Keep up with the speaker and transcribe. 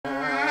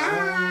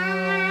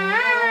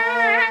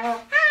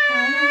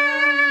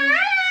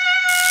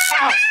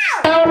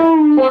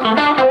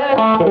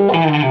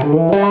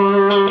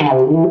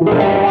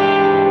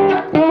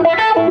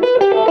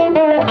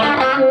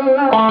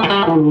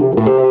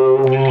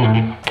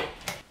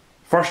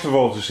first of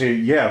all to say,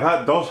 yeah,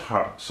 that does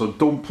hurt, so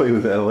don't play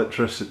with the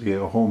electricity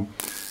at home.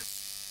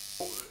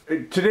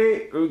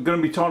 Today we're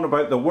going to be talking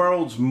about the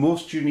world's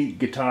most unique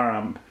guitar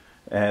amp.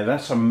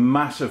 That's a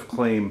massive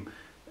claim,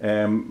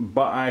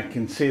 but I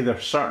can say there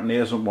certainly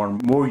isn't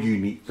one more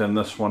unique than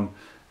this one,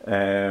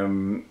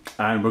 and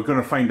we're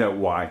going to find out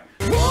why.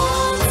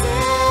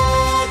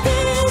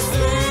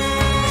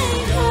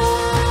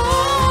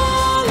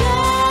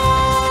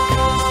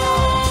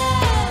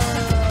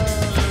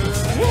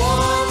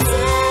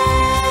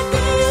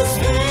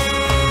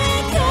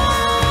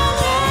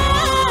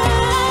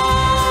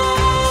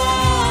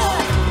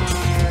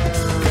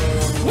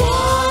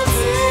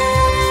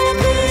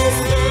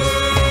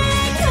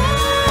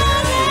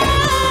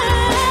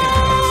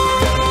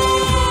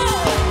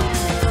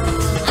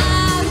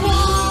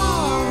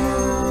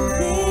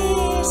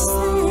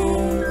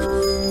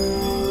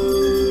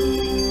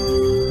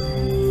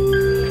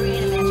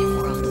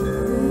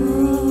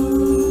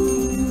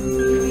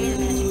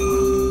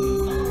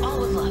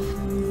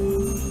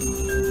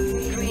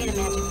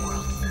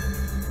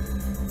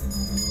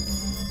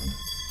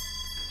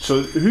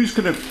 So who's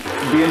going to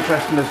be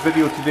interested in this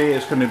video today?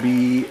 It's going to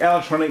be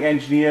electronic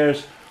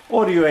engineers,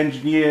 audio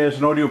engineers,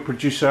 an audio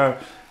producer,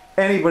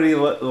 anybody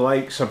that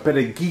likes a bit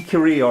of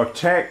geekery or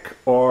tech,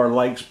 or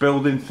likes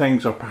building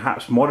things or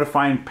perhaps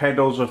modifying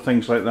pedals or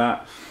things like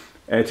that.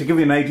 To give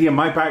you an idea,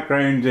 my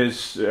background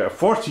is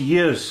 40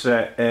 years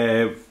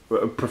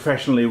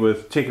professionally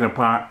with taking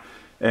apart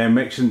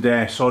mixing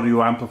desks,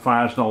 audio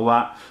amplifiers and all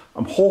that.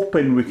 I'm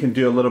hoping we can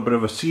do a little bit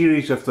of a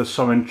series if there's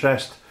some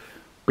interest.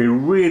 Be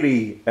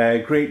really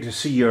great to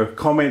see your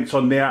comments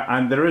on there,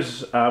 and there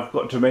is, I've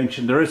got to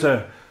mention, there is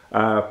a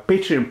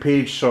Patreon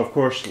page, so of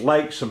course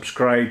like,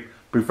 subscribe,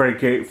 be very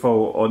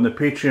grateful on the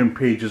Patreon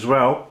page as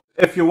well.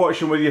 If you're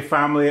watching with your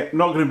family, I'm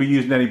not going to be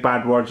using any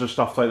bad words or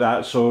stuff like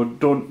that, so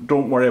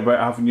don't worry about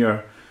having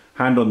your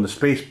hand on the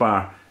space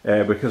bar,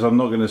 because I'm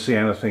not going to say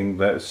anything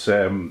that's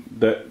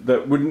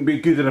that wouldn't be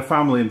good in a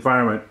family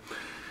environment.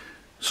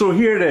 So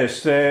here it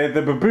is,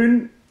 the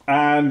baboon,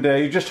 and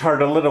you just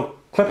heard a little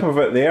clip of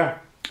it there.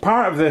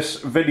 Part of this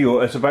video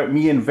is about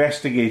me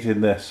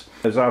investigating this,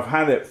 as I've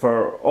had it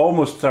for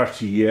almost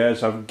 30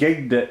 years, I've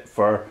gigged it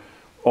for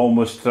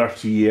almost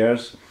 30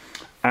 years,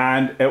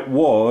 and it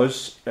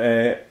was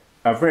a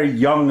very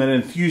young and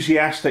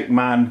enthusiastic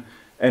man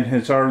in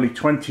his early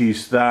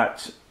 20s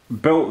that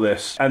built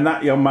this, and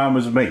that young man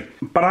was me.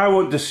 But I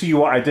want to see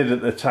what I did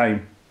at the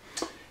time.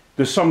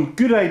 There's some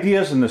good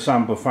ideas in this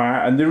amplifier,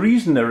 and the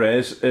reason there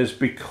is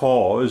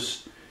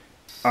because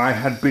I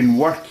had been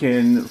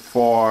working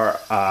for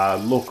a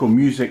local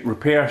music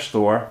repair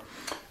store,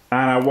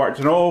 and I worked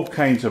on all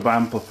kinds of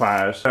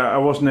amplifiers. I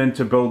wasn't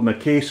into building a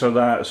case or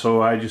that,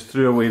 so I just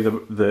threw away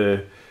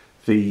the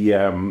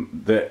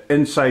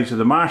insides of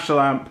the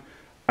Marshall amp,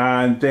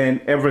 and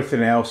then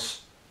everything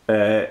else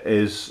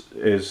is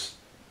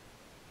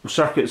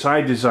circuits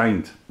I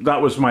designed.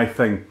 That was my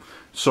thing.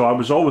 So I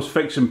was always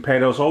fixing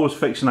pedals, always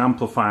fixing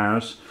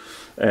amplifiers.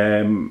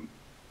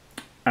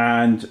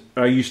 And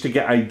I used to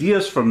get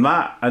ideas from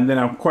that, and then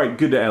I'm quite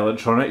good at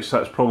electronics,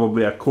 that's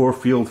probably a core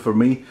field for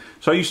me,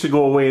 so I used to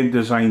go away and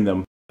design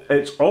them.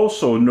 It's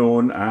also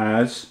known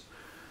as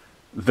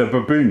the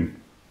baboon,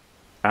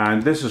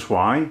 and this is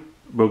why.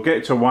 We'll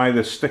get to why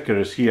this sticker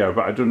is here,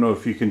 but I don't know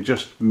if you can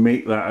just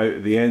make that out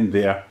at the end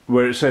there,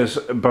 where it says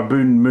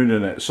Baboon Moon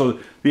in it. So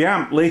the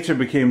amp later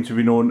became to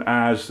be known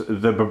as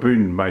the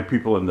Baboon by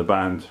people in the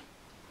band.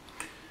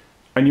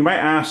 And you might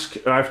ask,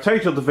 I've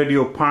titled the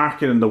video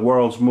Parking in the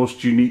World's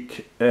Most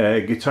Unique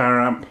Guitar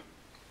Amp.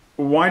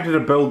 Why did I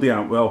build the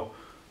amp? Well,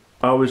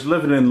 I was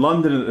living in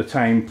London at the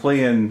time,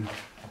 playing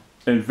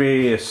in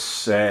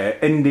various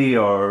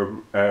indie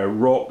or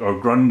rock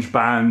or grunge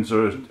bands,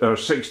 or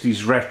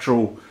 60s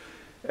retro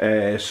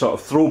sort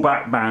of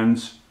throwback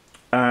bands,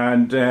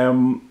 and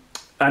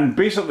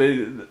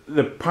basically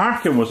the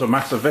parking was a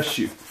massive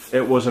issue.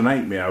 It was a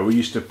nightmare. We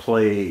used to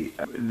play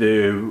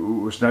it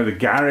was now the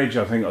Garage,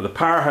 I think, or the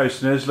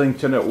Powerhouse in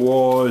Islington. It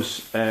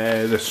was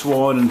the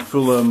Swan in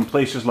Fulham,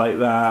 places like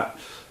that.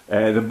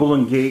 The Bull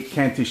and Gate,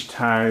 Kentish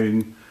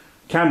Town,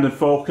 Camden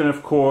Falcon,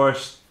 of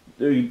course,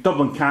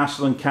 Dublin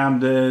Castle in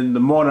Camden, the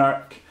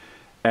Monarch.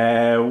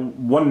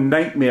 One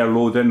nightmare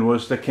load-in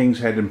was the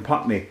King's Head in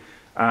Putney.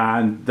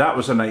 And that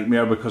was a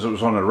nightmare because it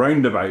was on a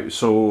roundabout,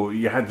 so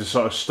you had to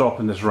sort of stop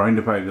in this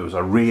roundabout. There was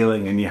a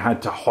railing and you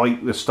had to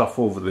hike the stuff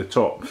over the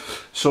top.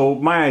 So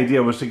my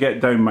idea was to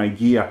get down my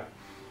gear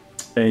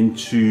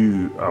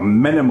into a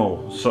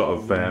minimal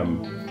sort of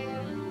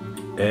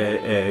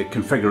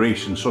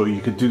configuration, so you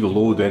could do the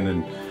load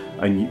in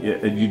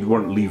and you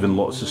weren't leaving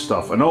lots of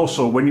stuff. And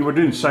also, when you were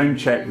doing sound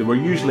check, they were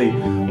usually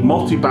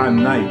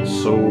multi-band nights,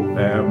 so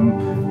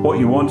what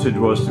you wanted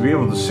was to be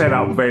able to set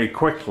up very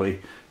quickly.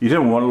 You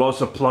didn't want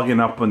lots of plugging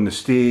up on the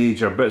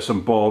stage or bits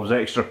and bobs,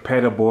 extra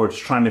pedal boards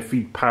trying to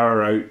feed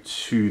power out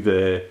to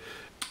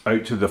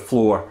the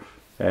floor.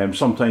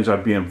 Sometimes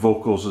I'd be in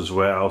vocals as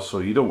well, so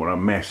you don't want a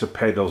mess of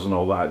pedals and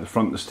all that at the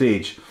front of the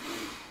stage.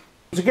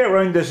 To get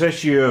around this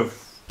issue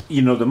of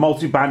you know, the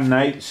multi-band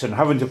nights and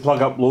having to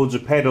plug up loads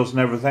of pedals and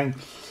everything,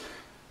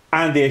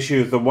 and the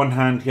issue of the one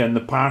hand here and the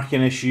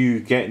parking issue,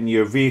 getting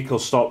your vehicle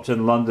stopped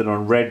in London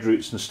on red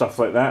routes and stuff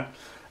like that,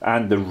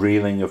 and the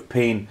railing of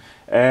pain.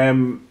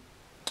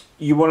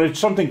 You wanted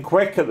something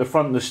quick at the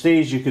front of the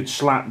stage you could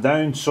slap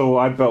down, so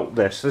I built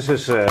this. This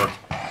is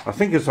I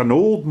think it's an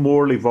old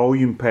Morley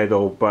volume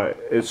pedal, but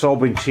it's all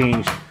been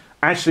changed.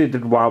 Actually it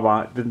did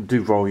wah-wah, it didn't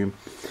do volume.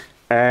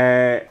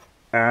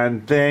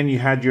 And then you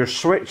had your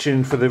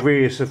switching for the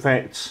various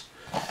effects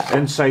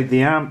inside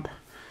the amp.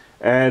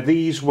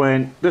 These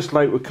went, this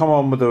light would come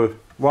on with a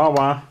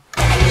wah-wah.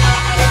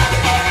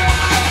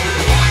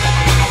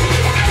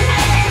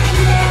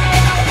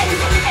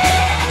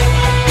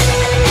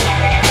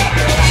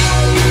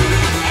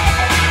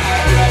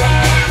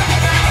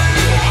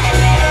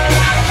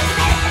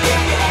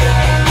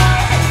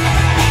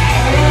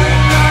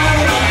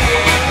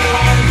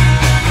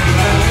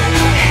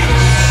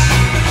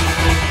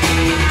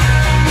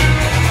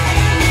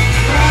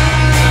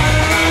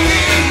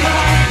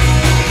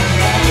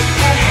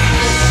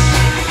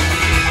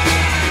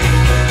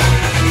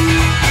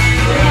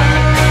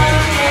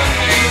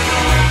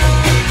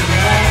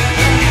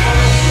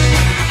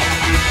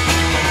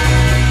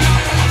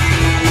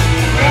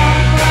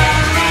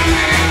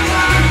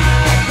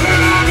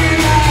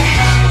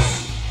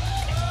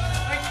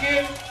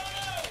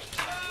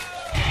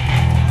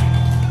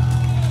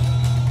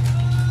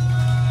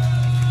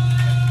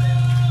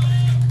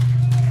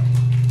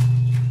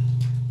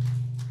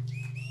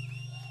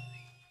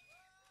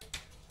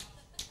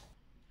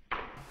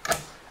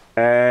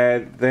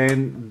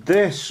 Then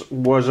this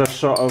was a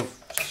sort of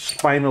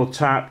Spinal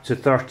Tap to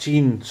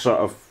 13 sort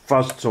of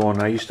fuzz tone.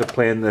 I used to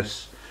play in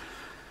this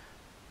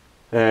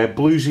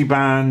bluesy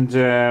band,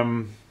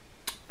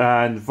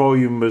 and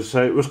volume was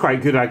it was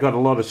quite good. I got a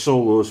lot of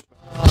solos.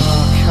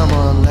 Oh, come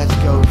on, let's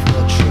go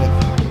for a trip.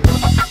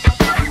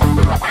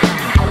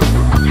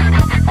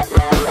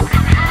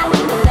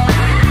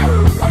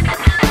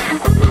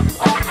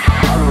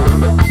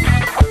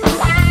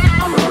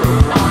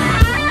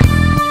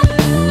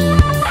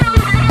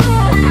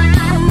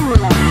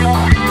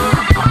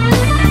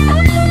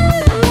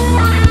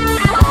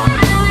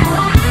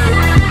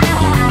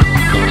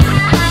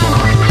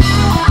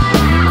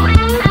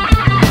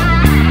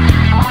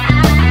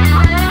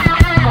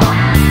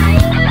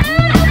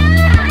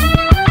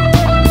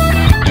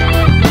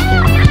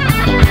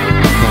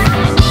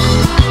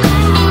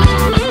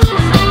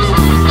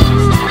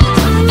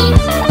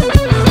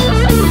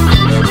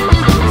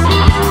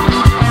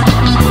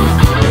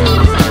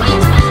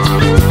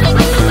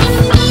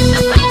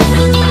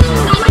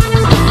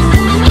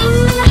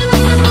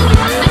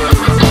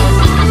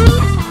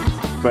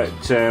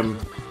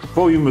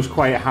 Volume was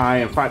quite high.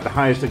 In fact, the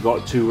highest it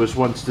got to was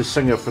once the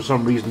singer for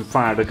some reason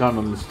fired a gun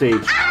on the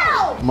stage.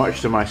 Ow!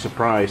 Much to my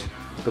surprise.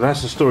 But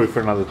that's a story for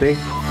another day.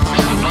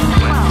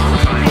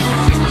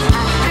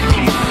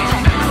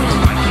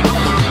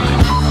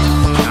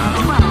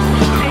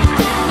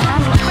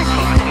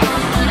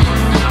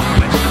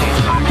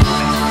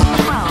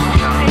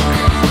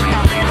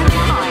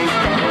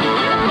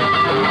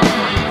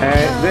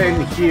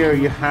 Then here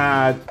you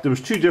had, there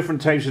was two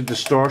different types of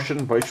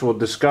distortion, which we'll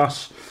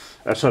discuss.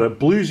 A sort of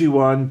bluesy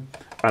one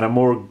and a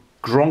more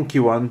gronky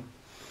one,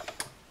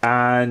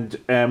 and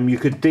you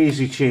could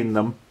daisy chain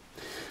them.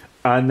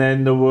 And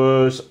then there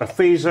was a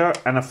phaser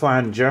and a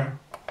flanger.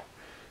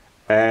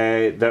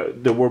 They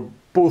were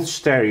both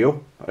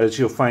stereo, as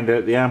you'll find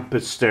out. The amp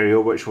is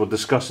stereo, which we'll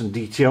discuss in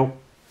detail.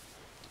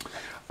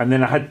 And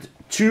then I had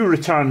two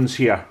returns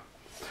here.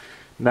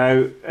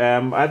 Now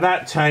at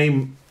that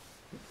time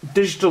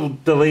digital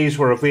delays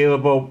were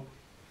available.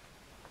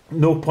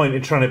 No point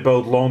in trying to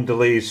build long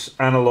delays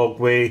analog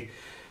way,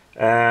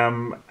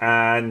 and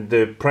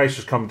the price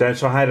was coming down.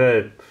 So I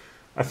had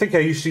I think I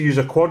used to use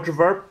a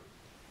quadriverb,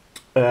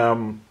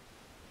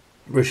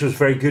 which was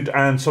very good,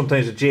 and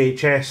sometimes a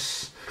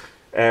JHS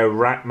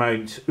rack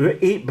mount,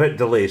 8-bit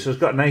delay, so it's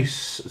got a nice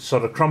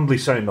sort of crumbly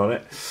sound on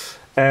it.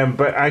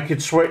 But I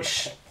could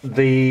switch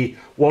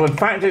well, in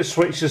fact it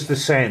switches the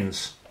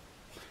sends,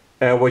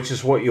 which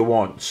is what you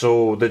want.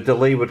 So the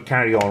delay would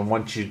carry on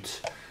once you'd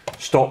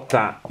stop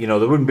that. You know,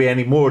 there wouldn't be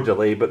any more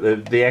delay, but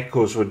the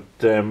echoes would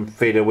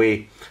fade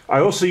away. I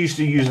also used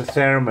to use a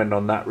theremin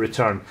on that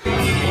return.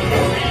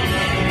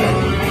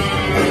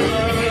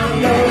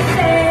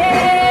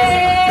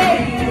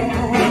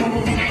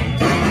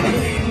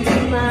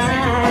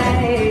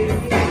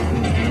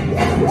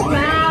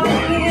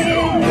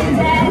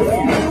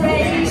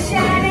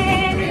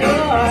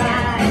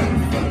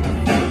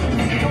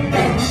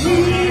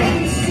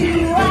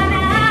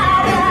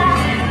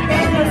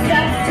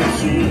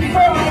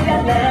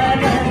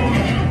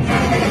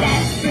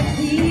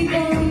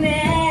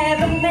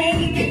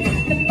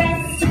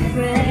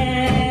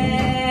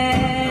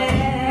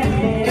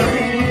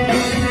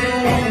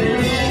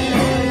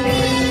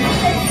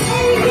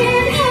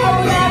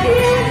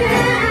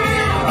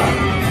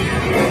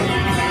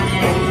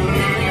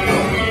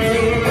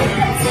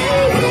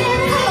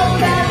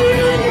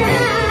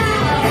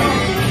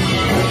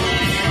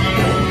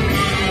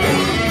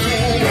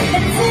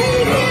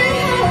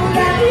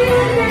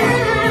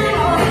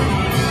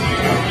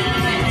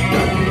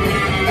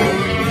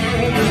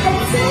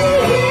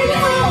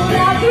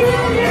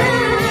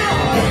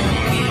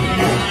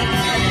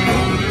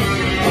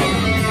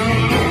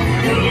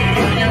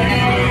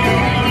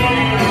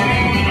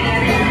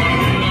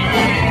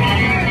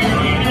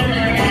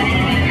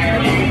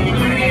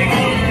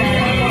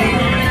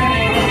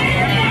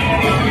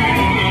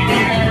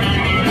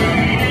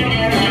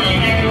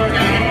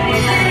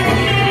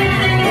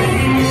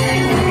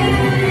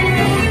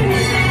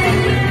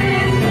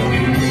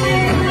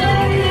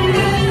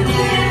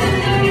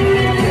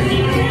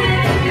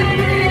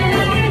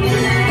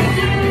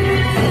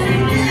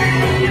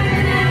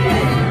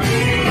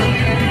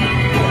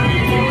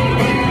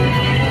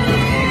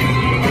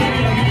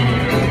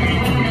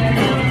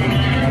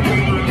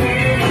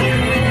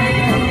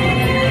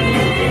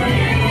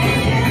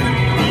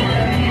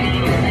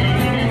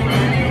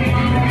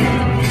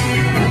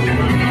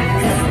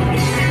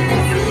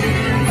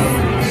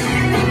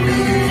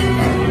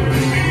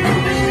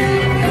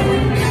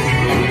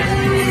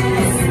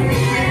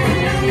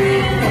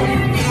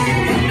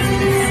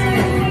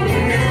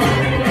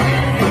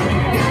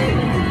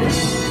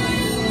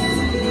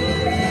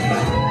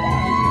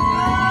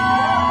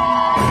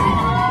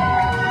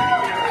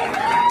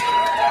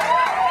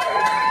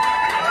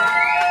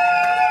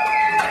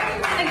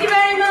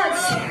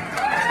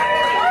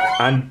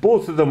 and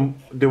both of them,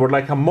 they were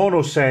like a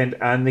mono send,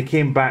 and they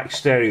came back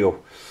stereo.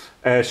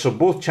 So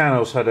both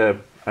channels had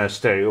a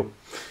stereo.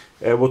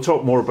 We'll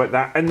talk more about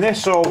that. And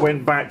this all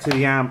went back to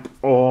the amp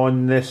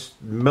on this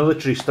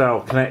military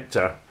style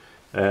connector,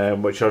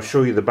 which I'll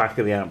show you the back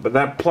of the amp. But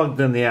that plugged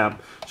in the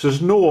amp. So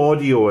there's no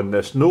audio in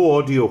this. No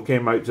audio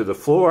came out to the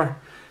floor.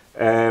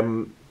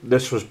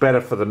 This was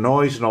better for the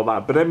noise and all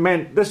that. But it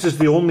meant this is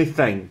the only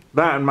thing,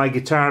 that and my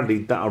guitar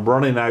lead, that are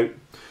running out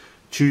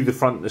to the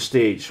front of the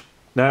stage.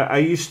 Now, I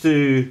used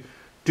to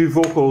do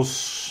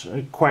vocals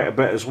quite a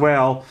bit as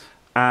well.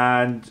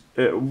 And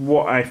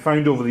what I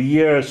found over the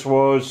years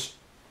was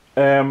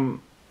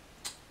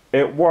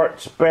it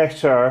worked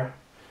better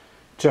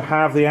to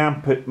have the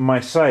amp at my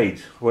side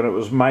when it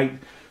was mic'd.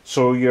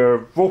 So your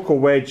vocal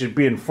wedge would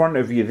be in front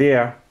of you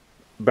there,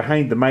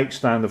 behind the mic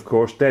stand, of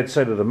course, dead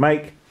side of the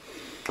mic.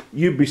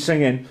 You'd be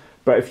singing,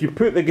 but if you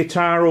put the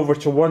guitar over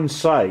to one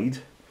side,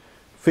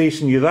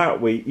 facing you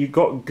that way, you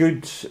got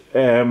good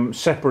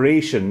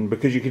separation,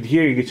 because you could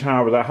hear your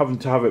guitar without having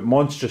to have it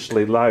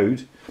monstrously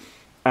loud,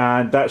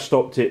 and that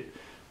stopped it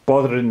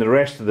bothering the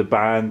rest of the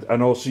band,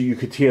 and also you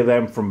could hear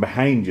them from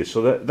behind you.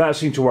 So that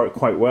seemed to work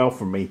quite well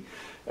for me.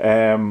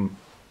 The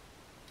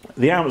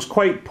amp was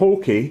quite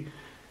pokey,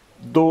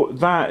 though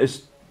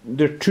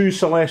they're two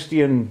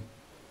Celestion,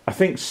 I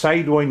think,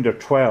 Sidewinder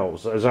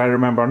 12s, as I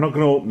remember. I'm not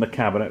going to open the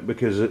cabinet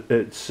because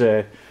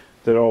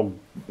they're all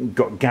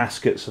got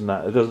gaskets and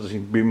that. There doesn't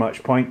seem to be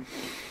much point.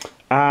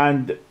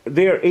 And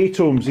they're 8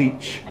 ohms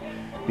each.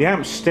 The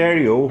amp's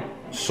stereo,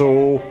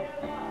 so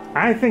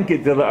I think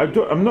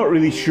I'm not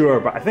really sure,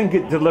 but I think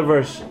it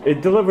delivers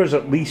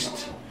at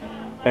least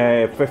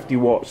 50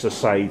 watts a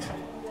side.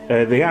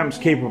 The amp's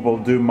capable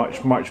of doing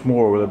much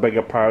more with a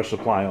bigger power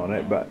supply on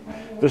it, but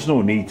there's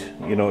no need.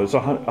 You know, it's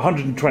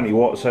 120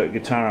 watts out of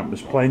guitar amp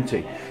is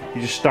plenty.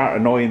 You just start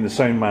annoying the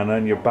sound man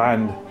and your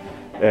band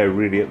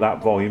really at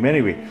that volume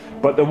anyway.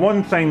 But the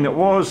one thing that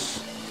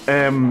was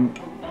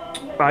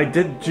I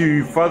did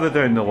do further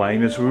down the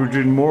line as we were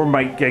doing more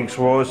mic gigs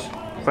was,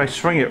 if I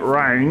swing it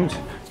round,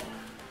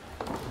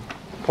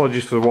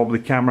 apologies for the wobbly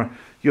camera,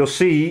 you'll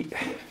see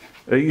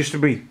it used to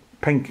be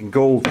pink and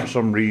gold for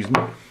some reason,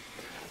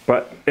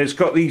 but it's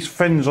got these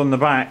fins on the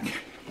back.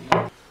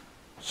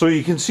 So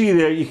you can see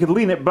there, you can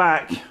lean it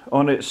back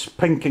on its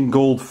pink and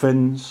gold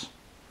fins.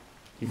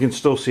 You can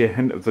still see a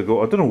hint of the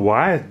gold. I don't know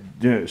why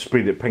I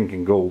sprayed it pink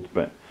and gold,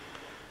 but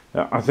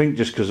I think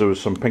just because there was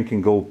some pink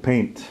and gold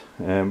paint,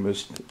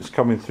 it's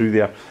coming through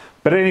there.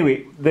 But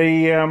anyway,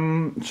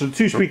 so the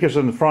two speakers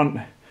in the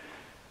front,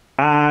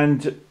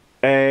 and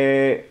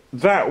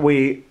that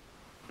way,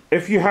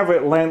 if you have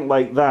it lent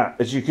like that,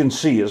 as you can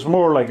see, it's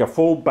more like a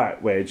fold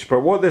back wedge. But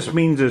what this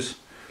means is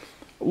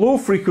low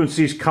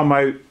frequencies come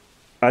out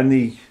and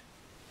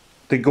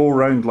they go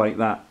round like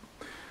that.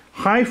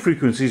 High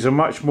frequencies are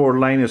much more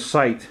line of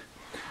sight.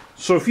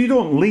 So if you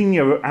don't lean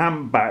your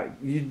amp back,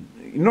 you're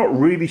not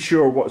really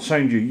sure what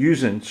sound you're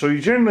using. So you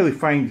generally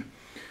find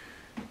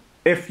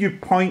if you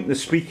point the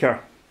speaker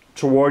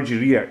towards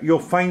your ear, you'll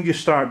find you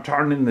start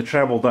turning the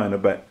treble down a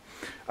bit.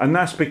 And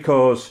that's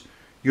because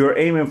you're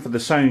aiming for the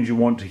sound you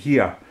want to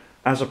hear,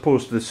 as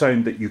opposed to the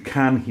sound that you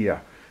can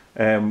hear,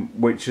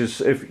 which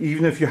is,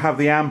 even if you have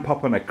the amp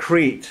up on a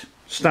crate,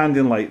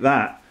 standing like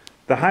that,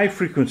 the high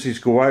frequencies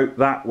go out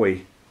that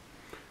way,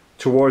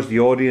 towards the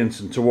audience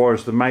and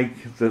towards the mic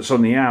that's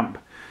on the amp,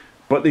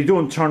 but they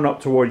don't turn up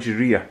towards your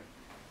ear.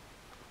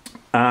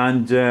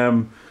 And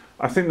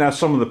I think that's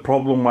some of the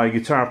problem why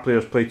guitar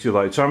players play too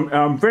loud. So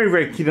I'm very,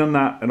 very keen on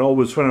that, and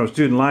always when I was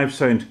doing live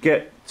sound,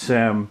 get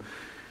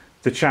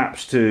the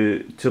chaps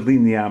to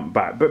lean the amp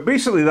back. But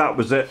basically that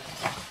was it.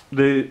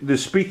 The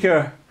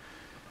speaker,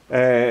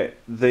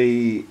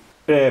 the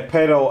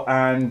pedal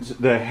and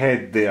the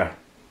head there.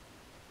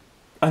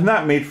 And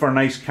that made for a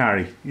nice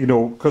carry, you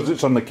know, because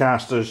it's on the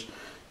casters,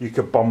 you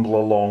could bumble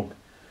along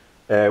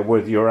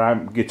with your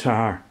amp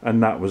guitar,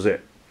 and that was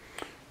it.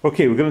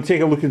 Okay, we're going to take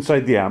a look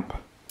inside the amp.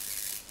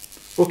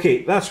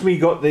 Okay, that's me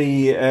got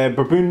the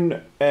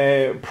baboon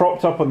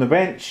propped up on the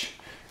bench.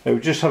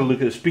 We just had a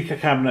look at the speaker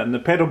cabinet and the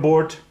pedal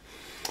board.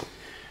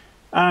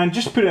 And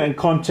just to put it in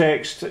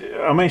context,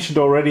 I mentioned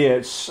already,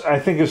 I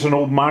think it's an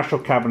old Marshall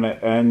cabinet,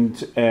 and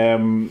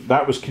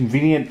that was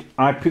convenient.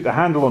 I put the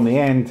handle on the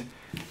end,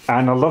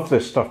 and I love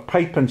this stuff,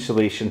 pipe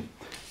insulation.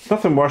 It's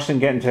nothing worse than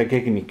getting to a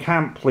gig and you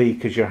can't play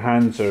because your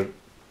hands are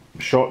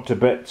shot to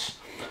bits.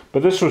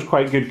 But this was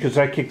quite good because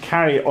I could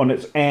carry it on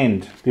its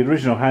end. The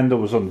original handle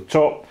was on the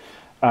top,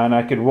 and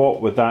I could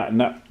walk with that,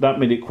 and that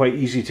made it quite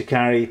easy to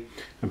carry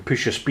and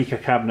push a speaker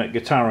cabinet,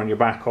 guitar on your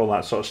back, all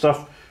that sort of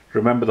stuff.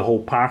 Remember the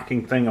whole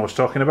parking thing I was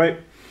talking about?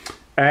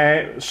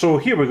 So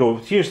here we go,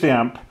 here's the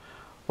amp.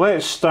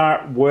 Let's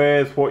start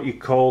with what you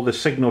call the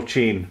signal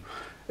chain.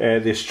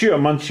 The astute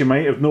amongst you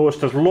might have noticed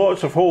there's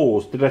lots of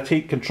holes. Did I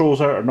take controls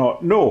out or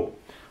not? No.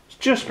 It's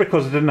just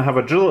because I didn't have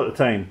a drill at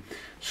the time.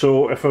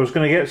 So if I was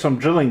going to get some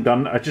drilling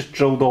done, I just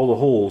drilled all the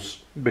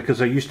holes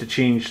because I used to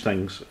change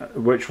things,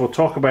 which we'll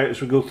talk about as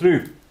we go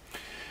through.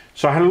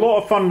 So I had a lot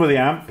of fun with the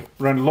amp,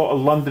 ran a lot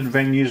of London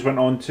venues, went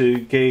on to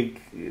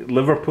gig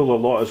Liverpool a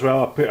lot as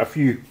well. I put a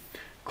few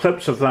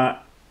clips of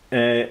that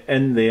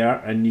in there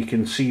and you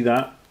can see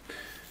that.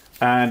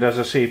 And as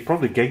I say,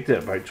 probably gigged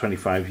it about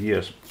 25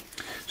 years.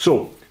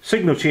 So,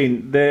 signal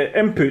chain, the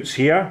inputs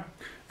here.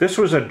 This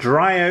was a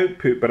dry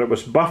output, but it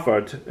was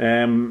buffered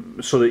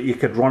so that you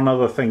could run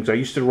other things. I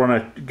used to run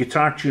a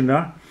guitar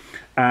tuner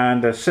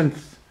and a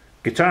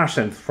guitar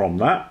synth from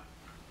that.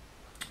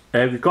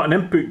 We've got an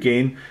input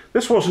gain.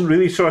 This wasn't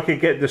really so I could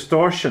get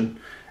distortion.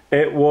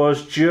 It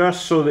was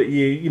just so that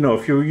you know,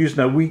 if you were using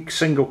a weak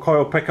single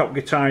coil pickup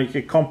guitar, you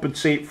could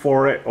compensate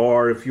for it,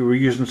 or if you were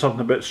using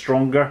something a bit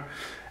stronger.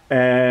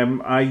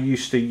 I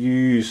used to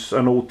use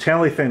an old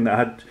telly thing that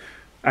had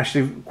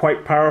actually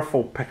quite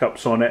powerful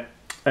pickups on it.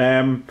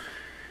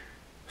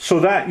 So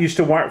that used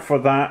to work for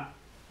that.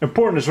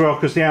 Important as well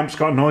because the amp's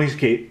got a noise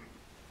gate,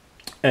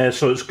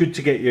 so it's good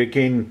to get your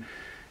gain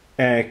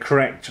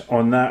correct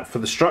on that for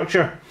the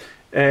structure.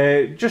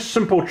 Just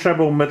simple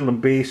treble, middle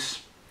and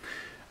bass.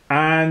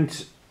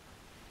 And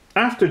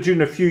after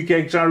doing a few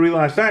gigs I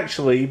realised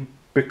actually,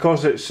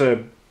 because it's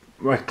a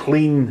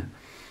clean,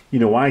 you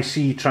know,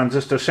 IC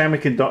transistor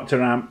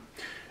semiconductor amp,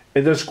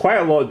 there's quite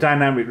a lot of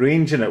dynamic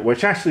range in it,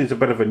 which actually is a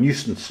bit of a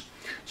nuisance.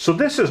 So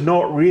this is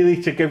not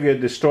really to give you a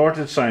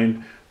distorted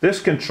sound.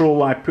 This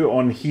control I put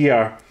on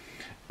here,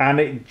 and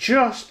it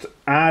just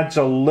adds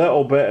a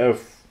little bit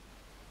of,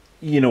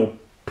 you know,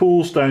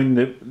 pulls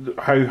down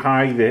how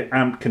high the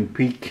amp can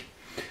peak,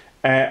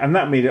 and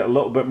that made it a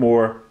little bit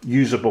more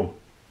usable.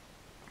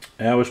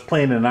 I was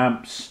playing in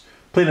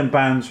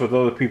bands with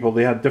other people.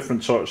 They had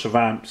different sorts of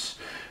amps,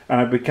 and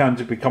I began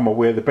to become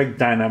aware the big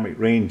dynamic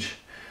range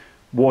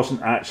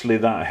wasn't actually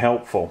that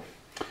helpful.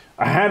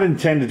 I had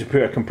intended to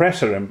put a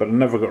compressor in, but I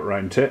never got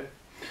around to it.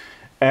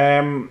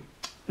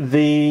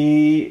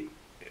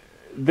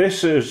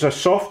 This is a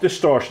soft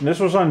distortion. This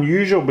was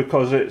unusual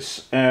because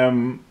it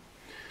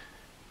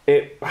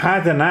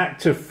had an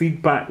active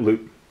feedback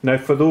loop. Now,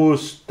 for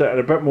those that are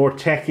a bit more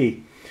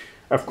techie,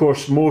 of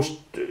course, most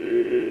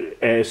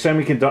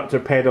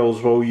semiconductor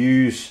pedals will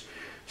use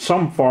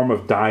some form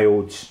of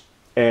diodes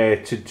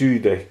to do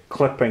the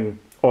clipping,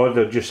 or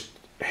they'll just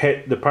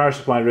hit the power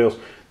supply rails.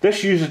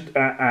 This used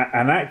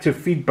an active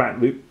feedback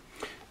loop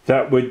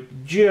that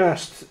would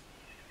just,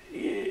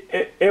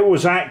 it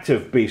was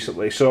active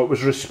basically, so it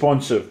was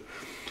responsive.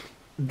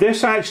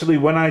 This actually,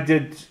 when I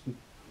did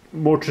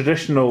more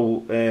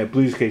traditional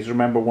blues gigs,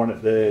 remember one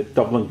at the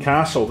Dublin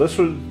Castle, this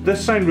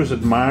sound was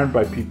admired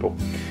by people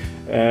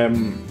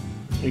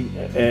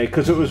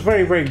because it was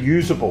very, very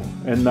usable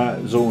in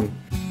that zone.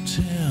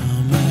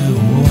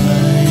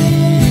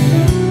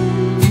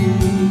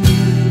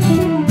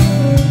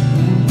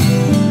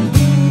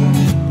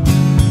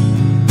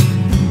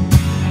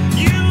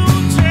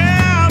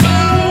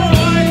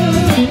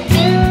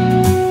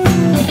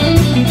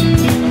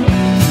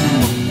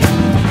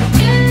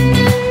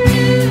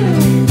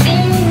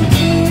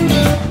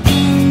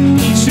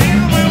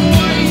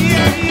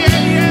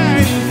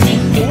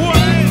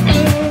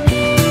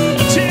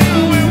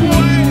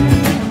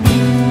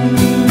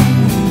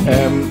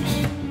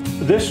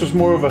 This was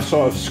more of a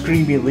sort of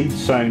screamy lead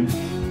sound.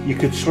 You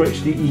could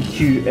switch the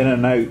EQ in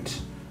and out,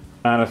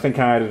 and I think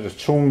I added a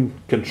tone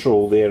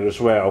control there as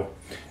well.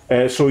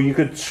 So you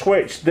could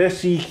switch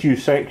this EQ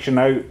section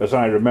out, as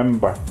I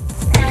remember.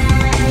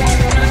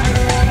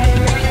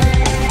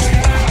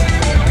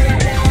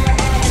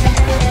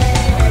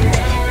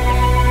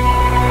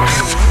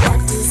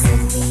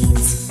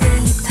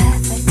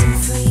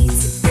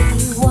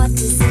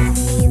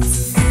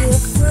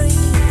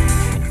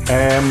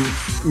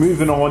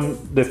 Moving on,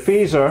 the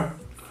phaser.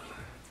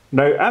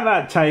 Now at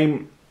that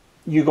time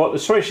you got the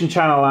switching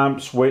channel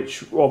amps,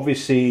 which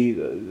obviously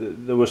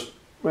there was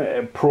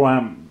Pro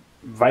Amp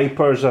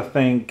Vipers, I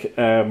think,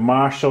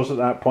 Marshalls at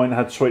that point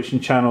had switching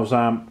channels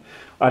amp.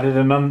 I did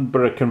a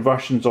number of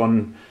conversions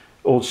on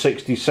old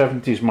 60s,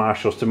 70s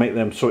Marshalls to make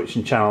them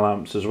switching channel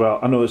amps as well.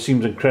 I know it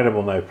seems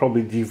incredible now,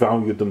 probably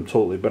devalued them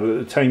totally, but at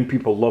the time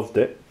people loved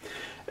it.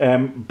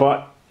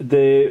 But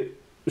the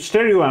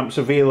stereo amps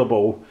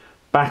available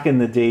back in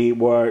the day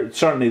were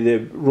certainly the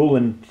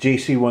Roland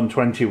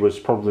JC120 was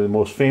probably the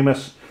most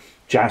famous,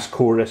 Jazz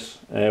Chorus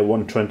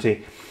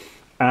 120,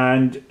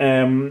 and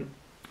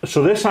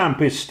so this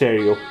amp is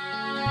stereo.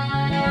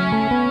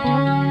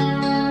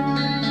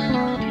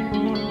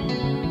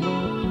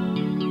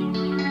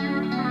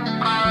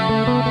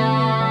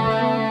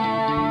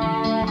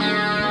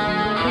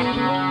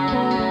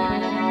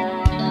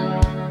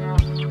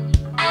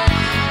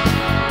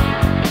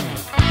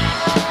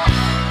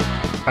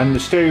 And the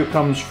stereo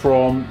comes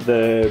from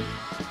the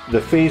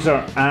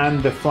phaser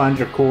and the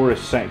flanger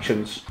chorus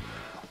sections.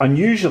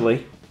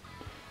 Unusually,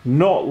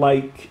 not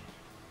like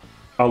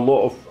a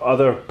lot of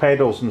other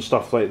pedals and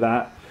stuff like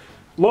that.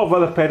 A lot of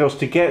other pedals,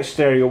 to get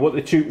stereo, what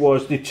they took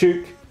was they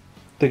took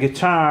the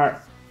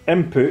guitar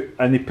input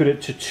and they put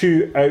it to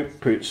two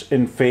outputs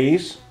in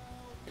phase,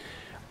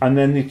 and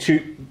then they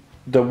took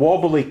the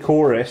wobbly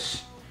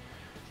chorus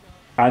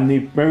and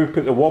they maybe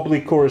put the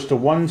wobbly chorus to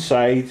one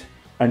side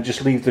and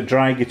just leave the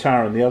dry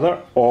guitar on the other,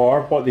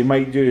 or what they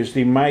might do is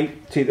they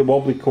might take the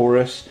wobbly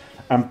chorus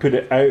and put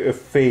it out of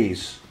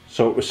phase,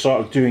 so it was sort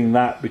of doing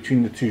that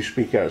between the two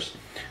speakers.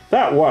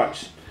 That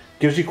works,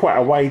 gives you quite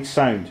a wide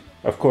sound.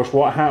 Of course,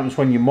 what happens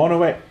when you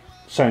mono it?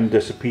 Sound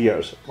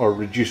disappears or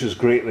reduces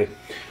greatly.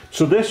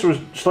 So this was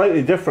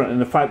slightly different in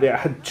the fact that it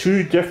had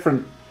two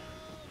different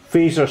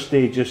phaser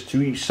stages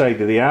to each side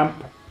of the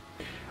amp,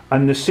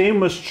 and the same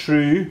was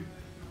true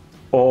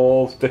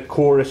of the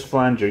chorus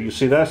flanger. You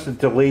see, that's the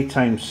delay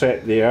time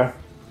set there.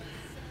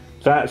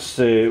 That's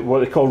what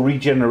they call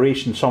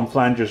regeneration. Some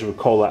flangers would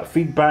call that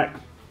feedback.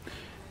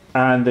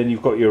 And then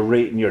you've got your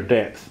rate and your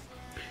depth.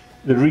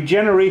 The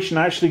regeneration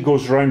actually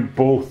goes around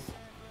both.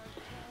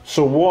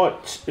 So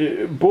what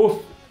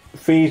both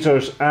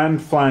phasers and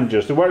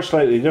flangers, they work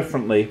slightly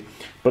differently,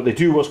 but they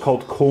do what's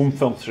called comb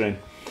filtering,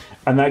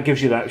 and that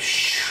gives you that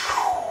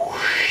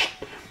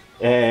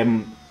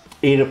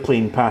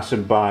aeroplane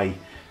passing by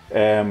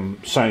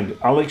sound.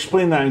 I'll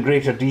explain that in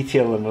greater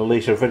detail in a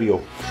later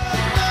video.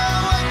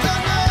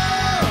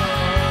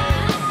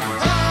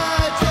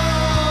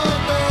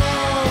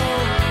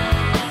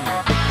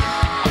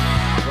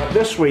 But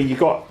this way you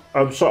got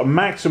a sort of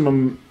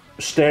maximum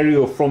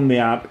stereo from the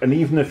amp, and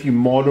even if you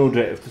monoed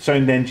it, if the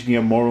sound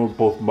engineer monoed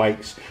both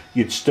mics,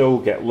 you'd still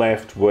get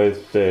left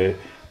with the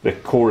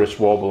chorus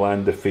wobble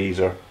and the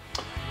phaser.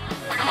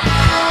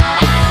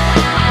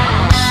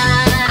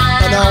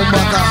 An old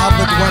Mother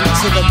Hubbard went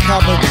to the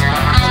cupboard,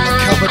 and the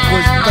cupboard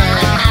was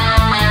bare,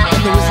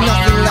 and there was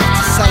nothing left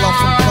to sell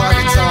off and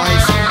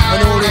privatise,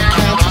 and all the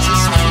accountants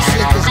and city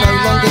slickers no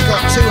longer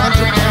got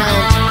 £200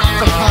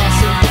 for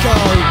passing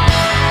go.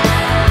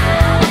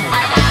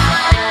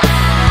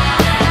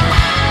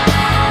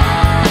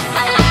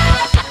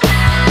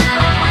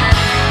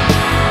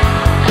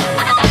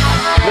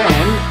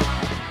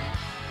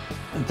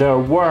 There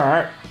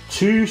were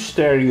two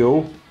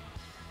stereo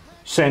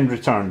send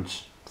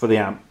returns for the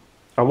amp.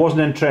 I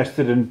wasn't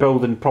interested in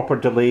building proper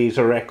delays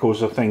or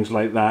echoes or things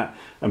like that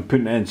and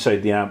putting it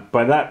inside the amp.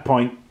 By that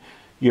point,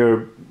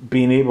 you're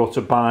being able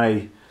to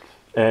buy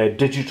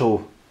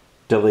digital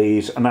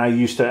delays, and I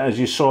used to, as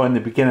you saw in the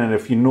beginning,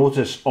 if you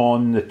notice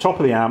on the top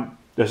of the amp,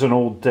 there's an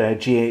old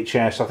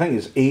GHS, I think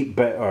it's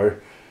 8-bit,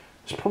 or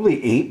it's probably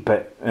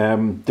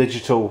 8-bit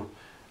digital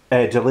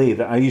delay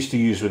that I used to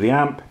use with the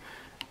amp.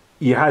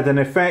 You had an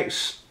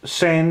effects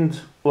send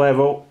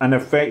level and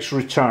effects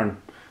return.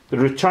 The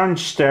return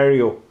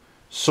stereo,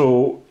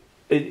 so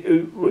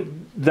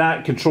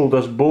that control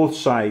does both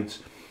sides.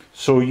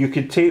 So you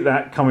could take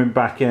that coming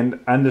back in,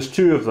 and there's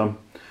two of them.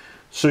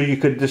 So you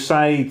could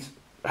decide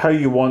how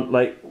you want,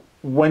 like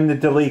when the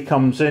delay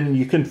comes in,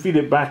 you can feed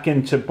it back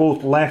into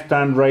both left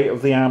and right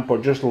of the amp, or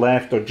just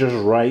left or just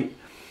right.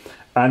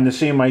 And the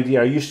same idea,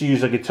 I used to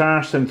use a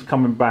guitar synth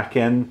coming back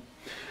in.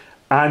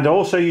 And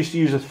also I used to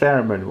use a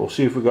theremin. We'll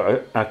see if we've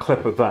got a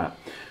clip of that.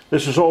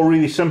 This was all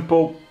really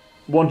simple.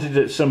 Wanted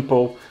it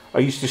simple. I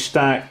used to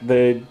stack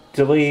the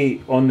delay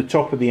on the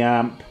top of the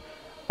amp,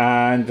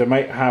 and I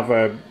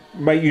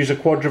might use a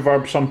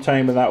quadriverb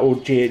sometime with that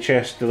old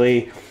GHS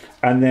delay,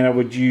 and then I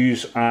would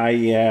use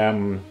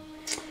a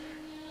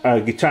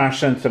guitar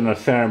synth and a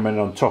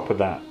theremin on top of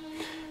that.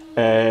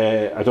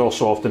 I'd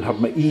also often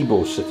have my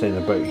EBO sitting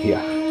about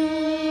here.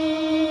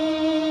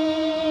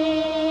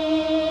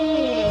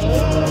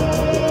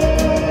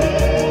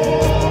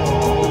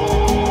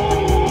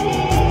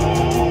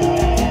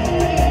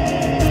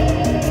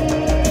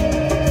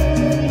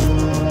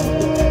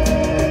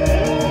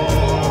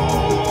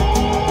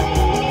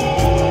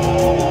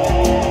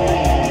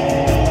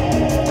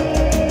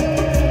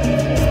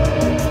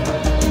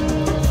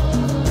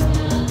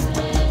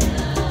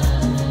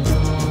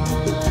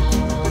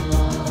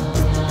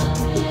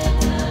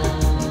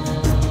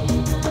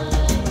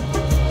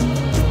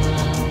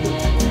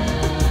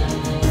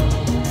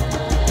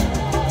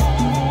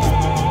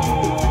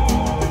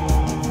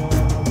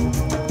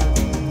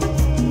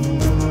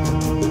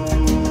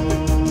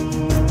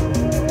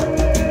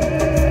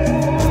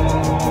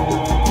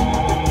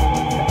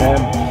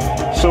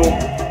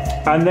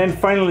 And then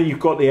finally you've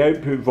got the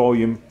output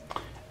volume.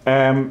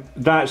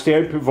 That's the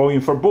output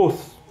volume for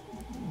both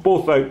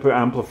output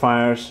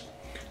amplifiers.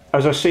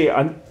 As I say,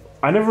 I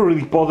never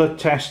really bothered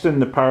testing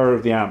the power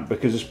of the amp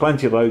because it's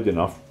plenty loud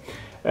enough.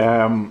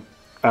 And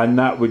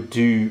that would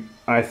do,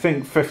 I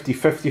think,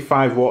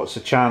 50-55 watts a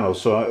channel,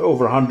 so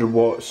over 100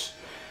 watts,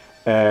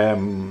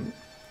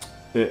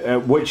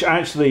 which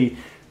actually,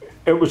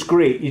 it was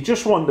great. You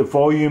just want the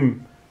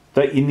volume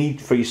that you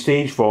need for your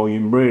stage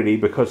volume, really,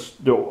 because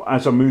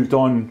as I moved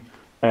on,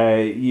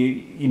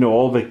 you know,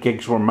 all the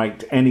gigs were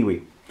mic'd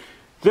anyway.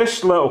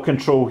 This little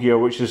control here,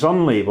 which is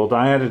unlabeled,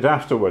 I added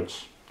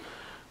afterwards.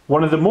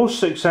 One of the most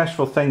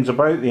successful things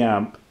about the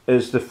amp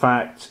is the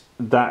fact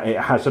that it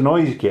has a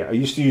noise gate. I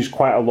used to use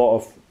quite a lot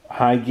of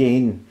high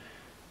gain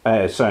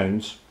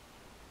sounds,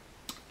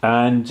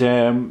 and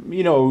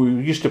you know,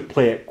 we used to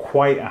play at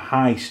quite a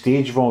high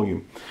stage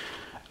volume,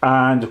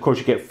 and of course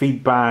you get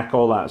feedback,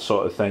 all that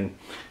sort of thing.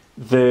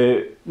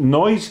 The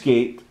noise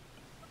gate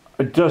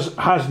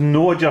has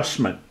no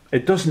adjustment,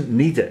 It doesn't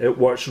need it. It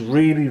works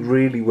really,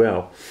 really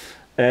well.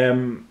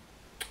 And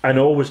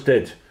always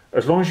did.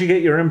 As long as you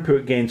get your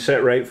input gain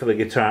set right for the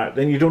guitar,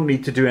 then you don't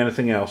need to do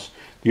anything else.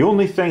 The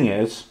only thing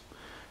is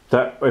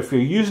that if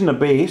you're using a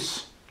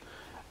bass,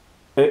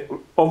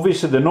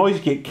 obviously the noise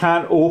gate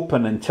can't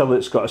open until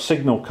it's got a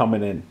signal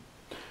coming in.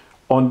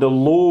 On the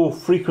low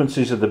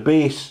frequencies of the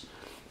bass,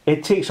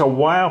 it takes a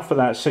while for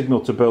that signal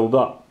to build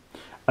up.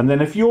 And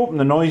then if you open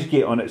the noise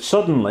gate on it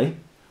suddenly,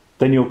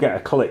 then you'll get a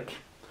click.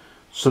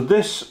 So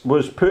this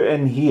was put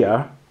in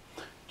here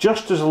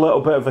just as a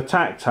little bit of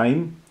attack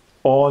time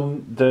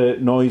on the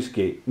noise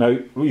gate. Now,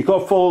 you've got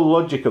to follow the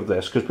logic of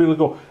this, because people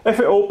go, if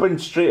it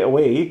opens straight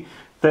away,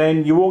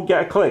 then you won't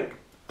get a click.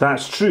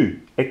 That's true.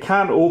 It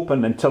can't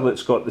open until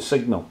it's got the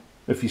signal,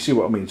 if you see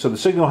what I mean. So the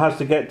signal has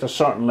to get to a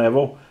certain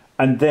level,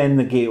 and then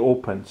the gate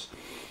opens.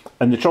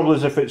 And the trouble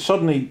is, if it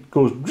suddenly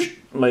goes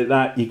like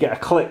that, you get a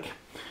click.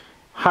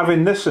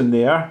 Having this in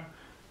there,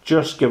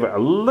 just give it a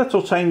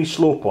little tiny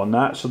slope on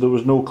that, so there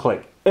was no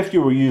click. If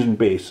you were using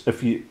bass,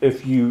 if you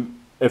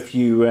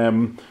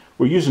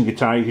were using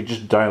guitar, you could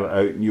just dial it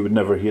out and you would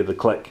never hear the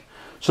click.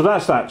 So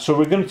that's that. So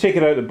we're going to take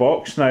it out of the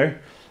box now,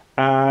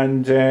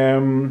 and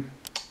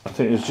I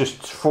think it's just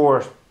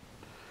 4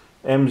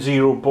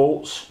 M0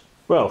 bolts.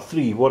 Well,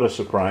 3, what a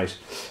surprise,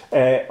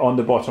 on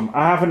the bottom.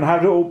 I haven't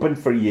had it open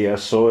for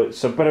years, so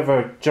it's a bit of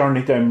a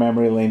journey down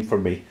memory lane for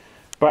me.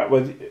 Back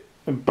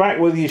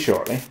with you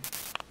shortly.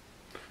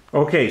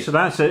 Okay, so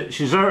that's it.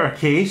 She's out of her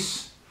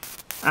case,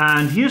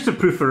 and here's the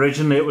proof.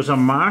 Originally it was a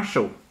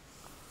Marshall.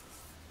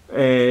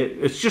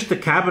 It's just the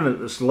cabinet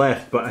that's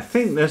left, but I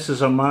think this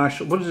is a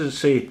Marshall. What does it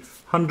say?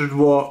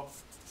 100-watt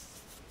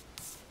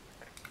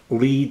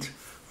lead.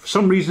 For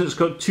some reason it's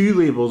got 2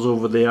 labels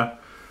over there.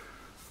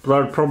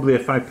 Blurred probably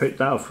if I picked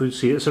that off, we'd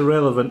see it's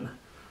irrelevant.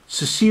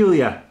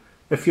 Cecilia,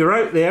 if you're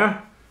out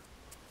there,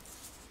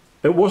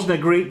 it wasn't a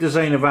great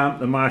design of amp,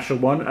 the Marshall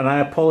one, and I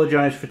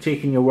apologise for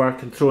taking your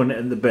work and throwing it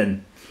in the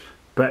bin.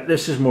 But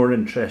this is more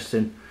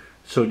interesting.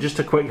 So just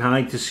a quick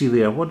hi to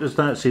Celia. What does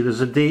that say?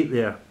 There's a date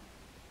there.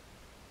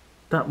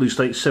 That looks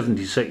like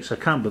 76. I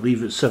can't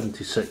believe it's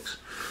 76.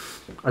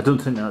 I don't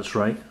think that's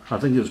right. I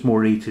think it's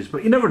more 80s,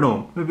 but you never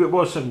know. Maybe it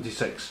was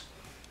 76.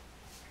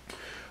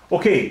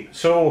 Okay,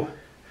 so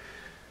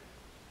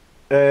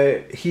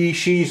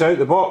she's out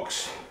the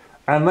box,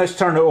 and let's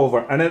turn it over.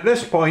 And at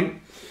this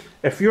point,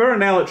 if you're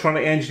an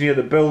electronic engineer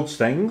that builds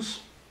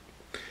things,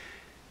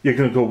 you're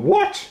going to go,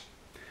 what?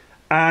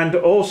 And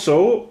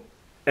also,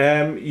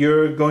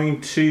 you're going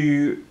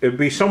to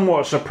be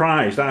somewhat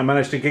surprised that I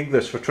managed to gig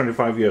this for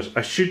 25 years.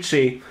 I should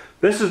say,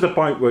 this is the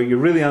point where you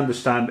really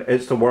understand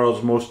it's the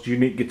world's most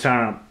unique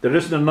guitar amp. There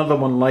isn't another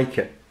one like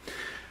it.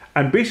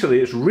 And basically,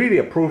 it's really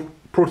a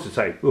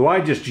prototype. Well, I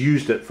just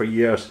used it for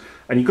years.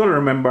 And you've got to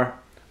remember,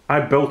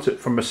 I built it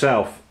for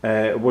myself.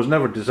 It was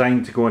never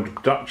designed to go into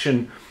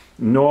production,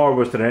 nor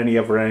was there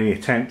ever any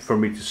attempt for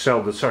me to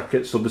sell the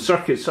circuits. So the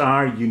circuits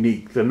are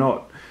unique.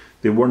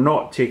 They were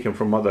not taken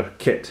from other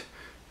kit.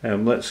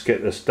 Let's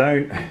get this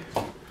down.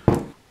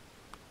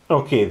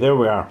 Okay, there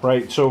we are.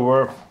 Right,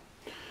 so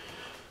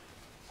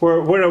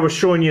where I was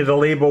showing you the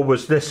label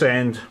was this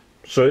end.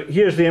 So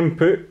here's the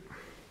input.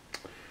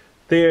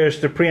 There's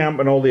the preamp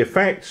and all the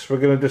effects. We're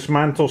going to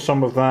dismantle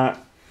some of that,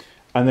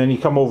 and then you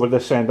come over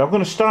this end. I'm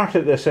going to start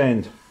at this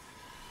end.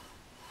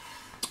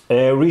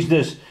 Reason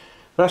is,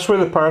 that's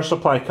where the power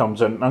supply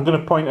comes in. I'm going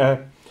to point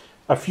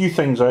a few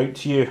things out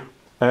to you.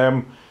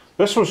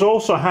 This was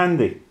also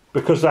handy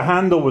because the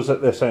handle was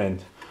at this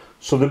end.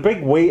 So the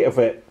big weight of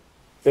it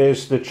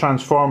is the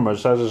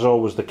transformers, as is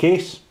always the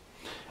case.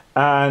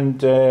 And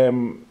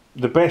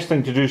the best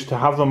thing to do is to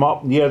have them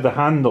up near the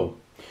handle.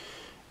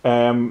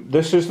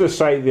 This is the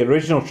site of the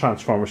original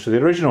transformer. So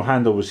the original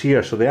handle was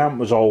here, so the amp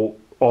was all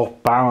off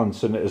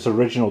balance in its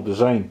original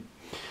design.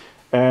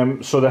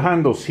 So the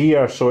handle's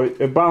here, so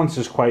it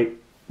balances quite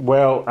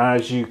well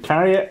as you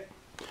carry it.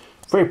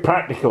 Very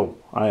practical,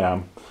 I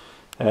am.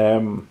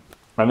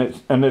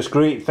 And it's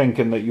great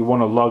thinking that you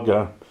want to lug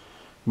a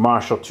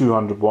Marshall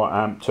 200-watt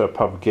amp to a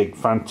pub gig.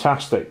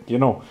 Fantastic. You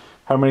know,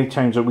 how many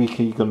times a week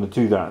are you going to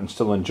do that and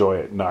still enjoy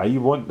it? Nah,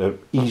 you want the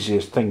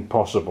easiest thing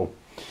possible.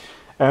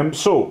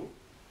 So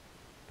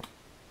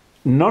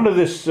none of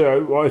this,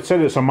 well, I said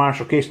it's a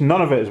Marshall case,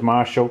 none of it is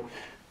Marshall.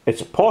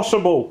 It's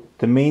possible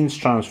the mains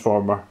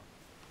transformer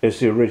is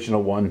the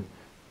original one,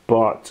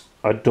 but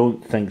I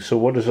don't think so.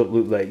 What does it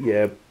look like?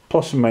 Yeah,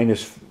 plus and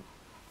minus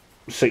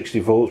 60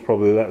 volts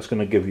probably that's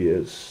going to give you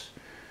is,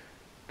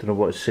 don't know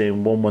what it's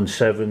saying,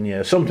 117,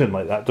 yeah, something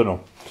like that,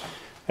 don't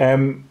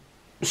know.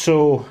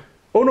 So,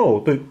 oh no,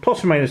 the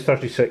plus and minus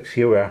 36,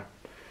 here we are.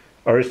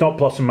 Or it's not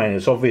plus and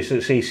minus, obviously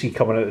it's AC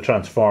coming out of the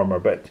transformer,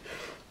 but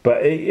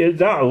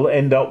that'll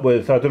end up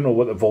with, I don't know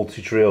what the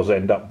voltage rails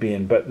end up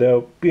being, but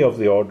they'll be of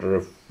the order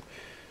of,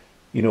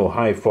 you know,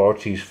 high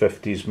 40s,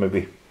 50s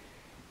maybe.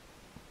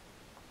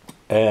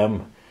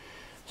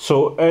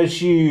 So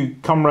as you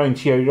come round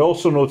here, you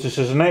also notice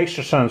there's an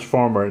extra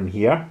transformer in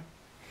here.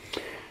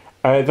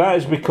 That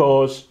is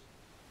because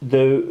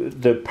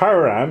the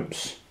power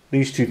amps,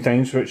 these two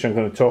things which I'm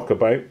going to talk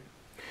about,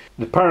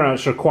 the power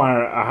amps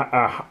require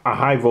a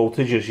high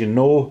voltage, as you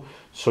know,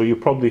 so you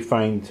probably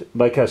find,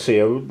 like I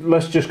say,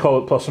 let's just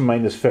call it plus or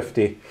minus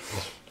 50,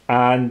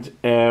 and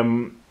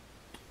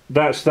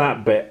that's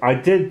that bit. I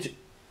did,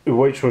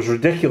 which was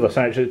ridiculous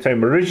actually at the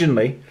time.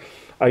 Originally,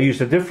 I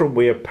used a different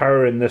way of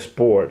powering this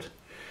board,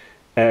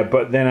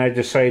 but then I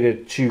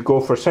decided to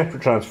go for a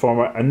separate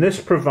transformer, and this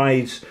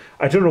provides,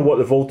 I don't know what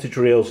the voltage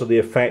rails or the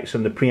effects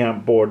on the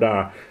preamp board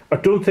are. I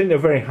don't think they're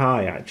very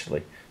high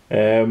actually.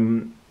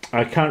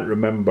 I can't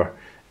remember.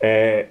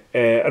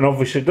 And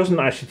obviously it doesn't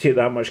actually take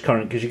that much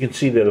current, because you can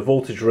see that the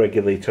voltage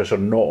regulators are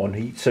not on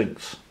heat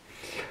sinks.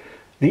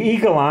 The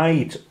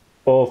eagle-eyed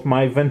of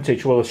my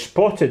vintage will have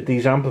spotted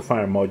these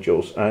amplifier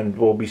modules and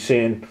will be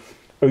saying,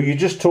 oh, you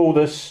just told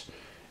us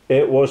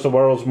it was the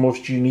world's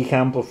most unique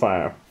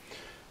amplifier.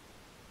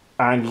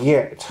 And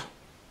yet,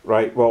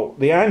 right, well,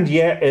 the and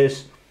yet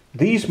is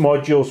these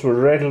modules were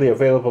readily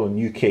available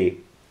in UK,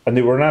 and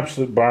they were an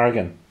absolute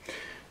bargain.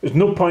 There's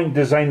no point in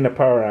designing a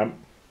power amp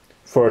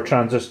for a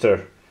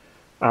transistor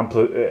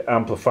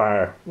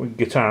amplifier,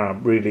 guitar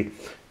amp really.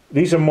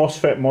 These are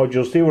MOSFET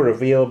modules. They were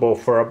available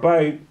for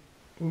about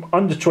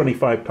under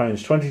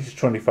 £25, 20 to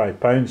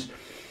 £25,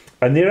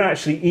 and they're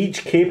actually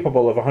each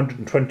capable of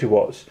 120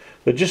 watts.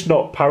 They're just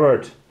not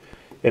powered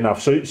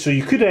enough. So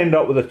you could end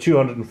up with a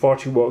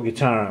 240 watt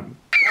guitar amp.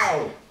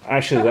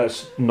 Actually,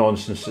 that's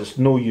nonsense. It's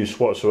no use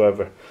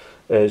whatsoever.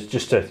 It's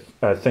just a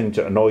thing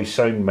to annoy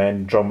sound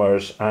men,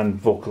 drummers and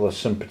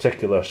vocalists in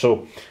particular.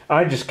 So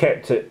I just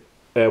kept it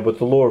with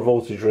the lower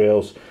voltage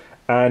rails,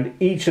 and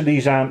each of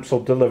these amps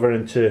will deliver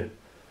into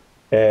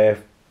 4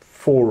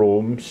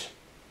 ohms.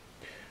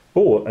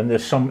 Oh, and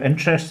there's some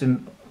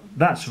interesting,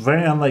 that's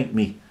very unlike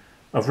me.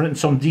 I've written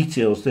some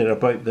details there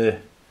about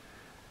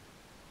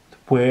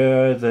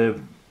where the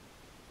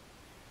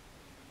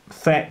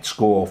FETs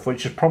go off,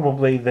 which is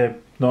probably the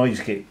noise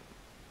gate.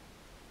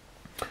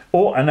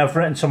 Oh, and I've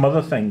written some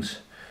other things.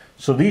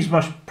 So these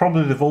must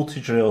probably the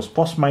voltage rails,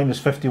 plus minus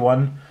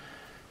 51,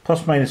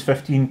 plus minus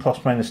 15,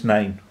 plus minus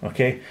 9.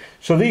 Okay,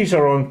 so these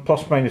are on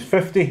plus minus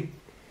 50.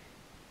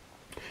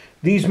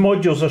 These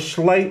modules are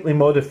slightly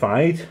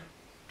modified.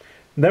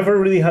 Never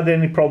really had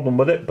any problem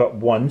with it, but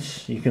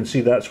once. You can see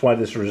that's why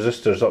this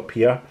resistor's up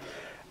here.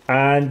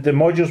 And the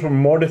modules were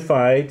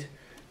modified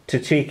to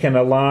take in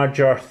a large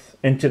earth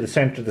into the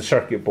centre of the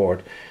circuit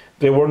board.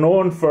 They were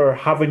known for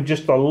having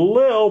just a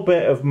little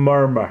bit of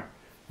murmur,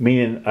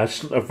 meaning a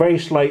very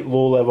slight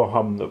low level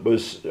hum that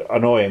was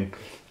annoying,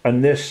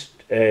 and this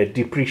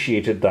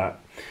depreciated that.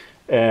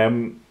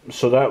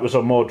 So that was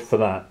a mod for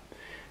that.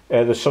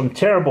 There's some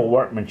terrible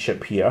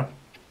workmanship here,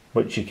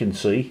 which you can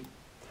see.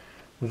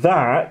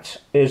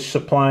 That is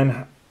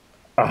supplying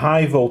a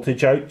high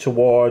voltage out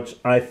towards,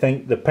 I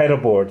think, the pedal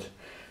board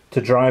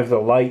to drive the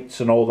lights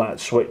and all that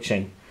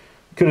switching.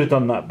 Could have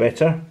done that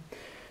better.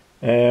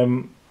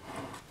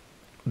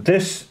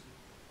 This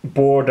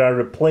board I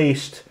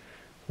replaced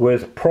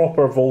with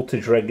proper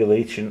voltage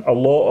regulation. A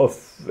lot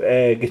of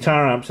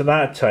guitar amps at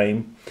that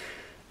time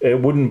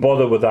wouldn't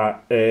bother with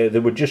that. They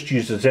would just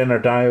use the Zener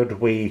diode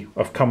way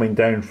of coming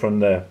down from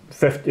the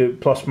 50,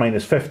 plus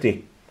minus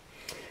 50.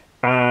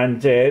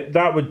 And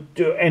that would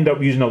end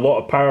up using a lot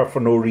of power for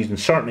no reason,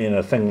 certainly in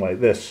a thing like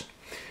this.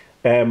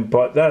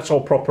 But that's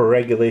all proper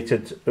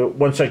regulated.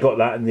 Once I got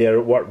that in there,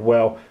 it worked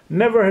well.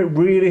 Never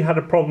really had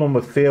a problem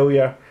with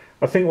failure.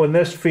 I think when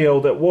this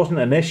failed, it wasn't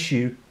an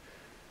issue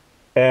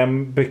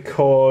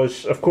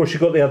because, of course, you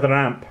got the other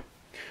amp.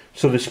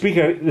 So the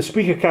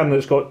speaker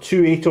cabinet's got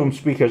 2 8-ohm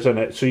speakers in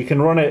it, so you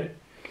can run it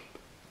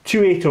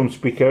 2 8-ohm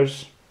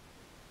speakers,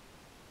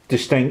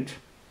 distinct,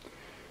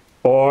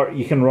 or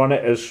you can run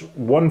it as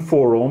 1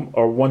 4-ohm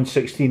or 1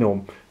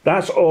 16-ohm.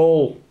 That's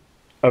all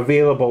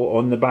available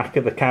on the back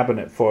of the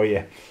cabinet for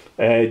you,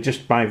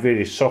 just by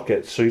various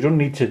sockets, so you don't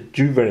need to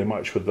do very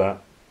much with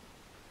that.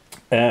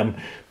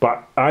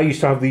 But I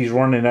used to have these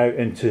running out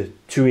into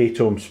 2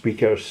 8-ohm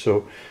speakers,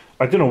 so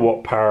I don't know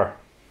what power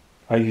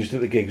I used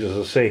at the gigs, as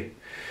I say.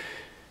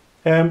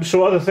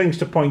 So other things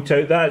to point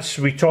out,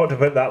 we talked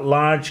about that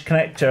large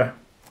connector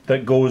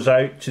that goes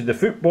out to the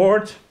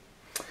footboard.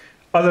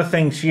 Other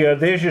things here,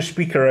 there's your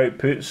speaker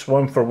outputs,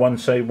 one for one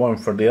side, one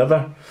for the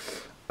other,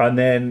 and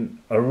then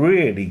a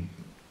really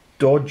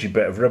dodgy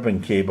bit of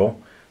ribbon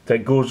cable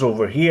that goes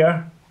over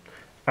here,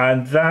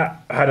 and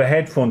that had a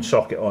headphone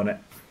socket on it,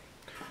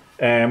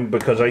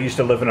 because I used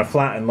to live in a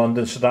flat in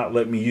London, so that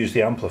let me use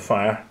the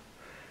amplifier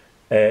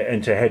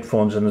into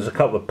headphones, and there's a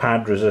couple of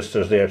pad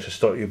resistors there to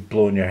stop you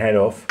blowing your head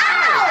off.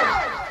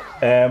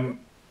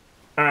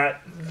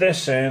 At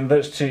this end,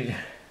 let's see.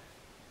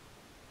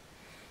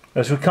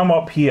 As we come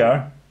up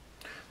here,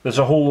 there's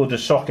a whole load of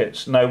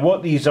sockets. Now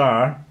what these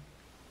are,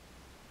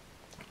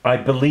 I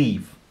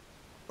believe,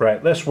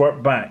 right, let's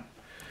work back.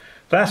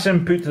 That's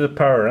input to the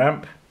power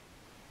amp,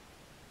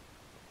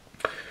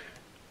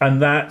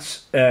 and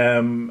that's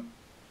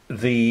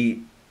the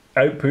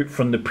output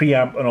from the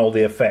preamp and all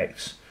the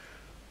effects.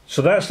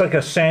 So that's like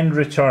a send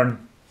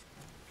return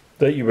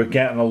that you were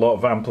getting a lot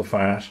of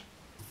amplifiers.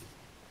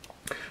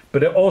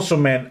 But it also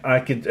meant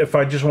I could, if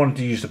I just wanted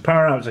to use the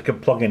power amps, I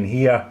could plug in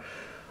here.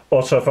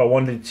 Also, if I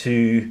wanted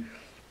to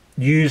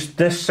use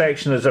this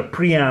section as a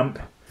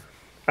preamp,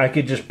 I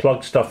could just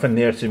plug stuff in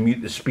there to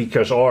mute the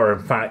speakers, or in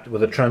fact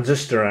with a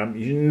transistor amp.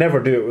 You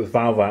never do it with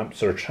valve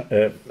amps or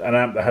an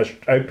amp that has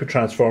output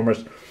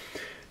transformers.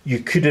 You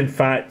could in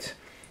fact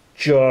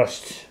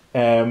just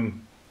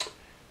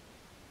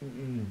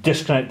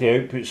disconnect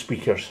the output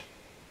speakers.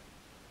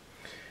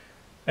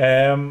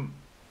 So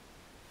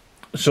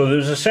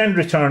there's a send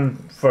return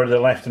for the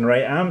left and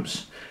right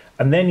amps,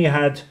 and then you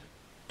had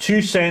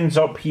two sends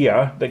up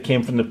here that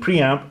came from the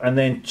preamp, and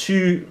then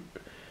two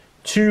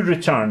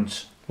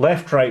returns,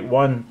 left right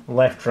 1,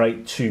 left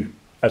right 2,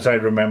 as I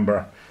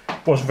remember.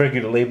 Wasn't very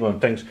good at labeling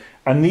things,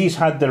 and these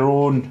had their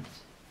own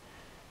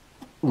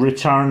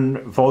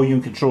return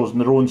volume controls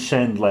and their own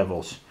send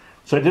levels.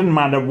 So it didn't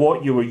matter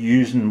what you were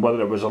using,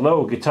 whether it was a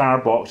little guitar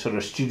box or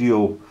a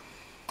studio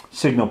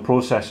signal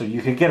processor,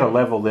 you could get a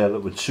level there that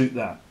would suit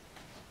that.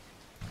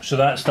 So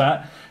that's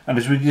that. And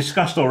as we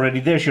discussed already,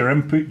 there's your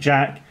input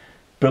jack.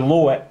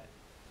 Below it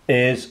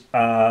is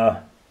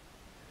a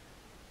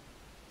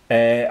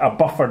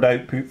buffered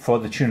output for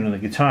the tune of the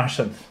guitar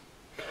synth.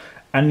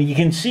 And you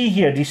can see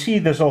here, do you see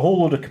there's a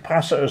whole load of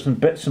capacitors and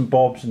bits and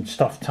bobs and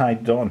stuff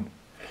tied on.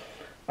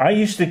 I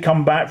used to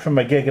come back from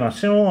a gig and I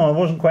say, oh, I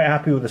wasn't quite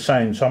happy with the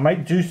sound, so I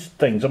might do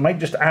things. I might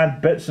just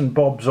add bits and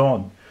bobs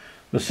on.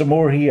 There's some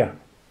more here,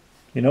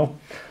 you know.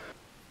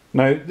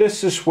 Now,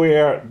 this is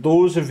where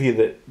those of you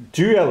that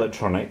do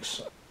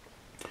electronics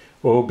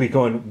will be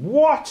going,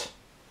 what?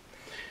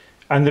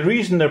 And the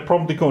reason they're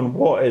probably going,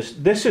 what,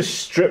 is this is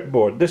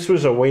stripboard. This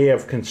was a way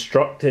of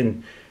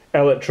constructing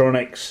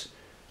electronics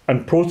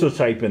and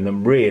prototyping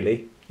them,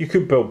 really. You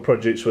could build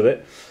projects with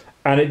it.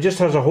 And it just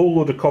has a whole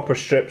load of copper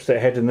strips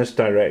that head in this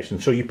direction.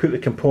 So you put the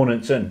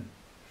components in.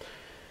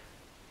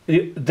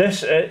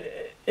 This,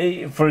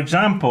 for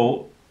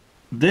example,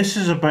 this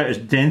is about as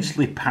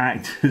densely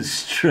packed as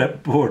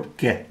stripboard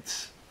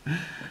gets.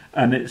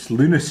 And it's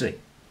lunacy.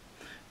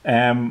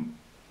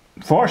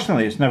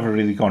 Fortunately, it's never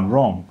really gone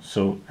wrong.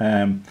 So,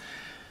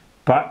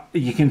 but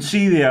you can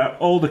see there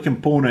all the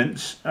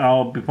components.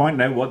 I'll be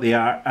pointing out what they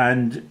are.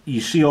 And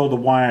you see all the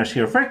wires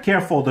here. Very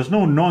careful, there's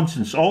no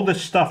nonsense. All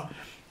this stuff,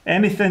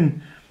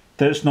 anything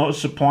that's not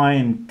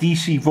supplying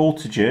DC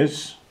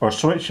voltages or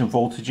switching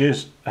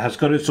voltages has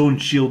got its own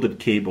shielded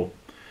cable.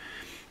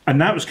 And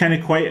that was kind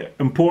of quite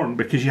important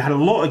because you had a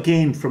lot of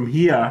gain from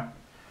here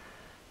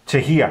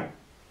to here.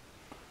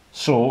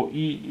 So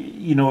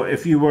you know,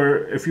 if you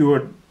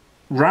were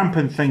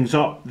ramping things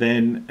up,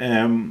 then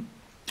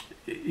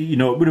you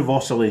know, it would have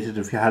oscillated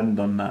if you hadn't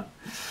done that.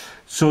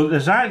 So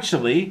there's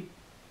actually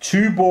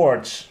two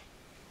boards.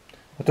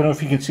 I don't know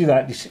if you can see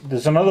that.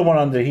 There's another one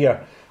under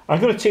here. I'm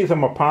going to take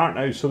them apart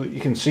now so that you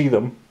can see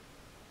them,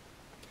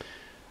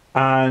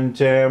 and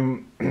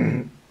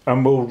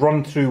we'll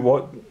run through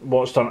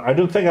what's done. I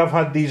don't think I've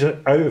had these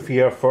out of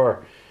here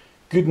for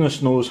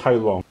goodness knows how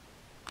long.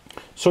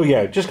 So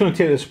yeah, just going to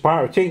take this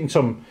apart. We're taking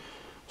some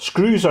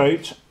screws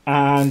out,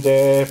 and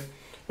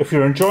if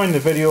you're enjoying the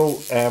video,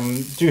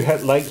 do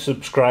hit like,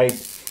 subscribe,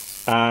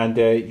 and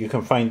you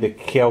can find the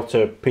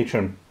Kayulta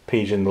Patreon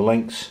page in the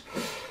links.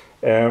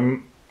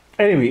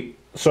 Anyway,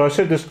 so I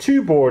said there's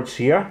two boards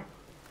here.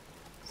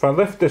 If I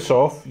lift this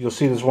off, you'll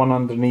see there's one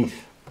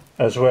underneath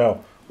as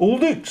well. Oh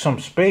look, some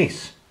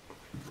space.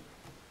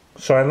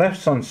 So I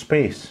left some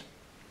space.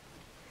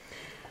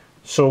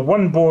 So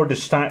one board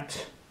is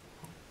stacked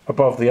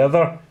above the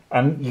other,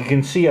 and you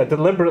can see I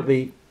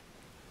deliberately,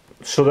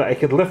 so that I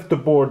could lift the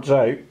boards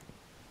out,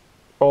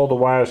 all the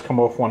wires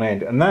come off one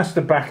end, and that's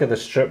the back of the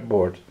strip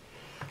board.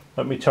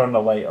 Let me turn the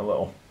light a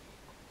little.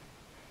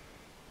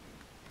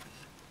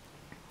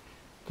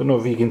 Don't know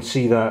if you can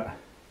see that.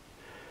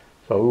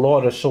 A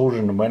lot of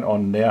soldering went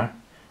on there,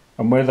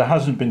 and where there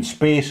hasn't been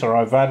space or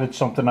I've added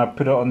something, I've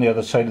put it on the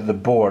other side of the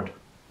board.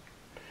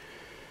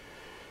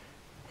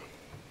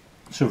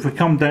 So if we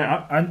come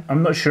down,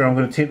 I'm not sure I'm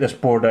going to take this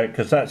board out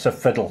because that's a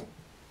fiddle,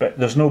 but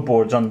there's no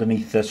boards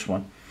underneath this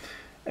one.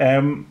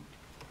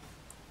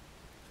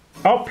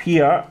 Up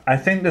here, I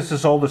think this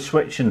is all the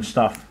switching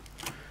stuff,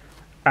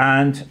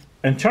 and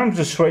in terms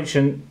of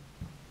switching,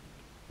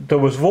 there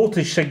was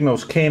voltage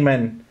signals came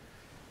in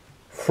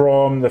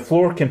from the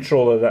floor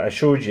controller that I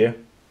showed you,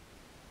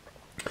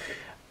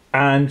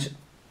 and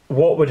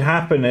what would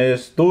happen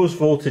is those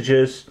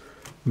voltages,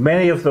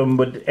 many of them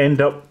would end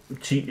up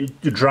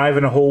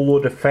driving a whole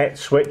load of effect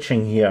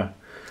switching here.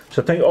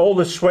 So I think all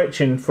the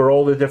switching for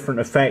all the different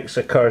effects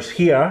occurs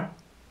here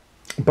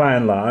by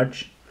and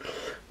large.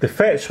 The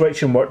effect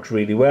switching worked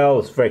really well.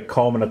 It's very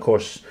common. Of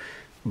course,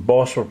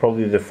 Boss were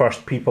probably the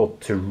first people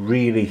to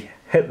really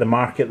hit the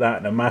market that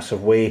in a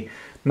massive way.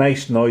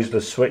 Nice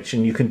noiseless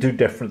switching. You can do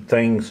different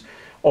things.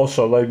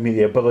 Also allowed me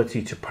the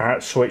ability to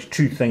perhaps switch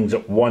two things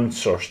at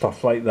once or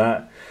stuff like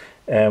that,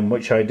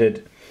 which I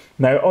did.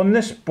 Now on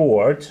this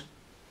board,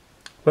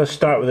 let's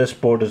start with this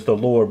board as the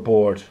lower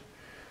board.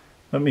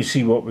 Let me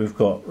see what we've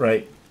got.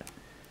 Right,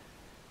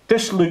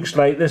 this looks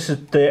like this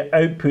is the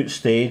output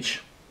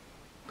stage,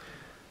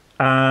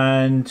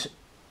 and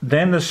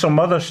then there's some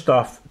other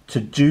stuff to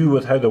do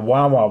with how the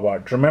wah-wah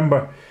worked.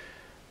 Remember,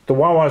 the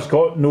wah-wah's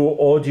got no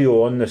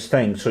audio on this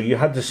thing, so you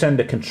had to send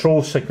a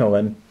control signal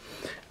in,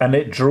 and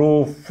it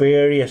drove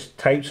various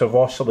types of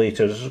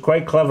oscillators. It was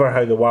quite clever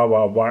how the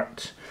wah-wah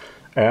worked.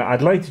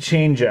 I'd like to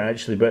change it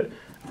actually,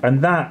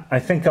 and that,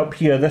 I think up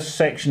here, this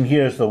section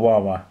here is the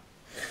wah-wah.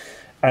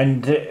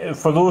 And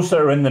for those that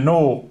are in the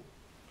know,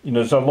 you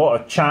know, there's a lot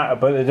of chat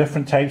about the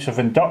different types of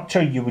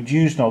inductor you would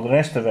use and all the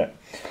rest of it.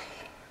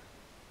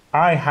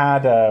 I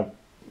had a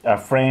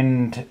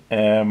friend,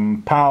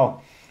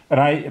 pal,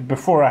 and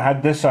before I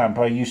had this amp,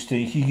 he used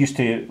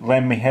to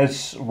lend me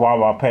his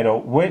wah-wah pedal,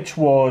 which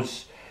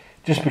was,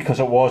 just because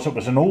it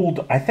was an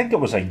old, I think it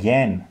was a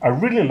yen. I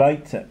really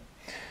liked it.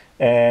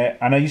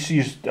 And I used to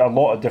use a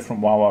lot of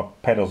different wah-wah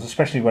pedals,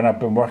 especially when I've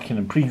been working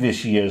in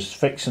previous years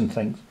fixing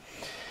things.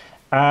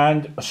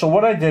 And so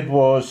what I did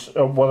was,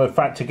 well, in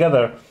fact,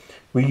 together,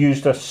 we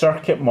used a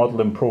circuit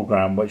modelling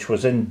program, which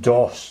was in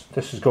DOS.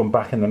 This is going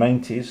back in the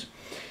 90s.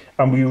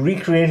 And we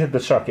recreated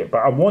the circuit, but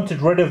I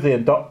wanted rid of the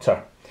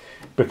inductor,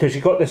 because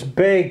you got this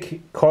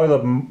big coil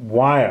of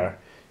wire,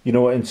 you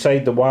know,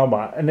 inside the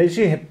wah-wah. And as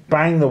you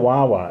bang the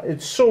wah-wah,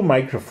 it's so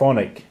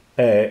microphonic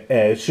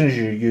as soon as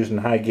you're using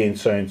high gain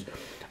sounds.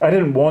 I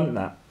didn't want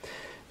that.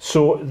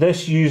 So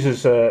this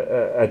uses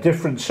a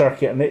different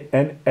circuit,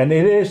 and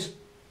it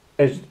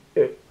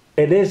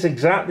is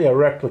exactly a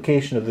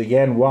replication of the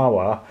yen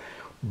wah-wah,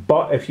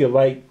 but if you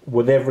like,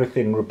 with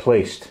everything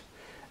replaced,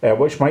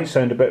 which might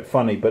sound a bit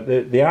funny, but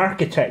the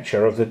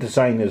architecture of the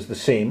design is the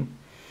same.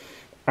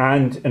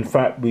 And in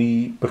fact,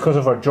 because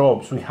of our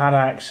jobs, we had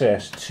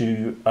access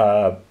to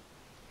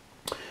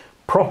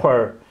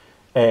proper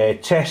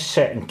test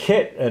set and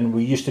kit, and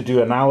we used to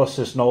do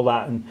analysis and all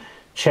that, and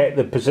check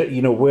the position,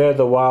 you know, where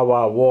the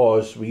wah-wah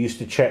was. We used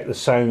to check the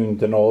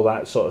sound and all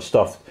that sort of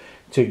stuff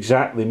to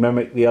exactly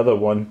mimic the other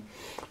one,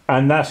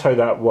 and that's how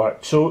that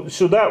worked. So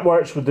that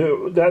works with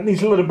that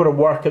needs a little bit of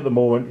work at the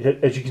moment.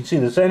 As you can see,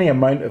 there's any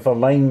amount of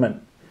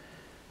alignment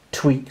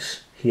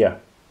tweaks here,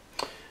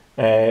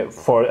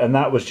 and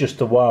that was just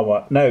the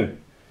wah-wah. Now,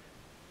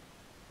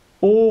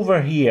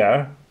 over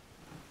here,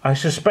 I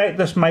suspect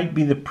this might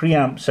be the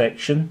preamp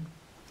section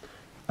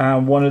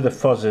and one of the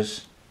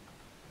fuzzes.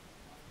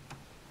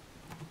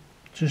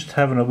 Just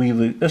having a wee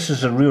look. This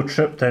is a real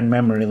trip down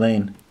memory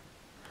lane.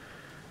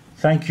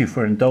 Thank you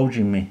for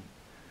indulging me.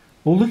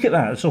 Well, look at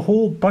that. There's a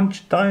whole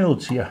bunch of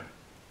diodes here.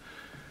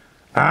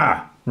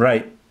 Ah,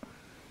 right.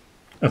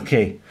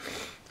 Okay.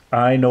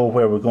 I know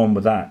where we're going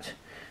with that.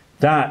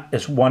 That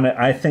is one.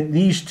 I think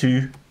these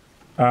two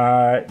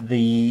are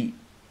the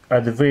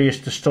various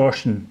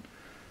distortion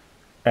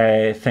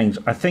things.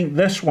 I think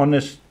this one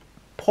is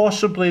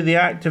possibly the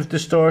active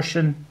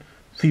distortion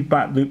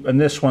feedback loop, and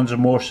this one's a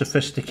more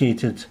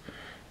sophisticated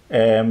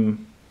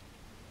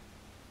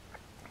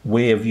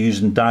way of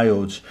using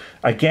diodes.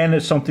 Again,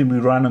 it's something we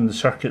ran on the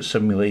circuit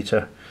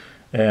simulator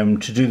to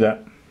do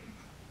that.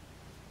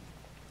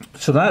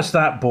 So that's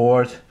that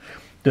board.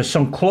 There's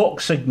some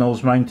clock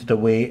signals mounted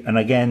away, and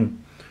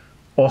again,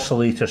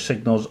 oscillator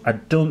signals. I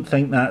don't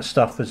think that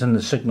stuff is in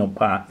the signal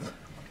path.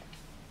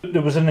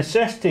 There was a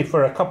necessity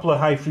for a couple of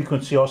high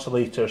frequency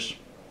oscillators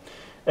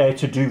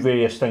to do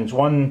various things.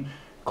 One,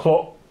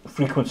 clock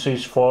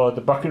frequencies for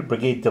the Bucket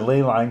Brigade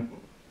delay line,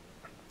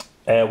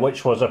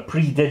 which was a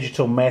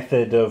pre-digital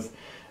method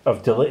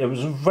of delay. It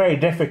was very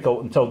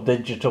difficult until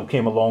digital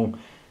came along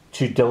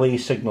to delay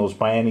signals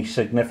by any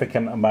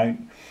significant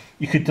amount.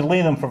 You could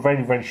delay them for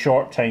very, very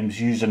short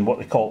times using what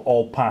they call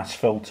all-pass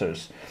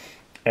filters,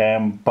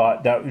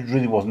 but that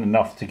really wasn't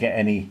enough to get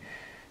any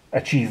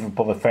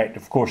achievable effect.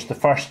 Of course, the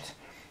first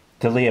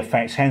delay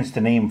effects, hence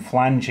the name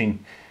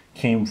flanging,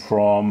 came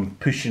from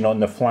pushing on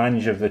the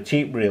flange of the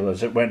tape reel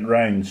as it went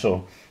round,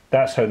 so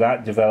that's how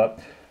that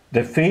developed.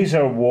 The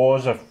phaser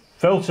was a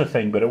filter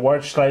thing, but it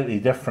worked slightly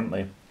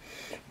differently.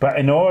 But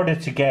in order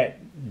to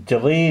get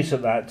delays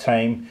at that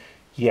time,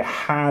 you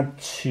had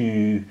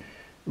to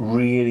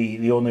really,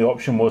 the only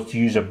option was to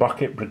use a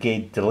Bucket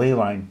Brigade delay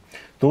line.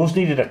 Those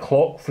needed a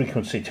clock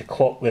frequency to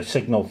clock the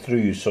signal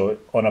through, so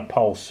on a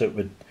pulse it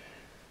would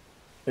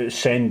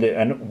send it.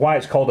 And why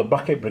it's called a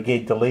Bucket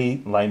Brigade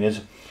delay line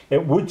is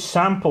it would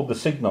sample the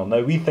signal.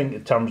 Now we think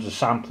in terms of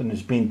sampling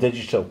as being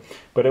digital,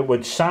 but it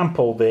would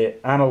sample the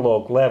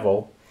analog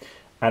level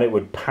and it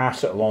would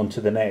pass it along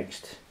to the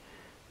next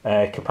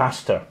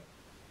capacitor.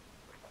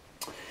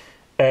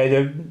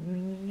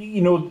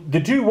 You know, they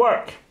do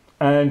work,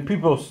 and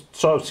people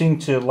sort of seem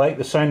to like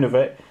the sound of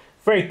it.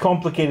 Very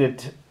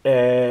complicated.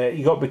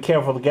 You got to be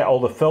careful to get all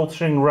the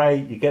filtering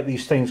right. You get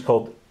these things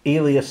called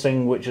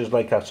aliasing, which is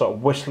like a sort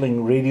of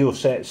whistling radio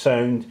set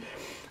sound.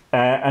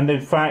 And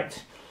in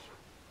fact,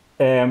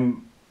 there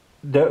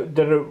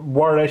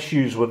were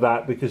issues with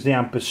that because the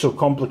amp is so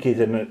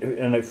complicated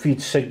and it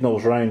feeds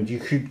signals around. You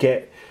could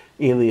get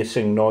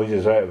aliasing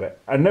noises out of it.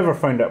 I never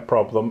found that a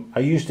problem.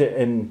 I used it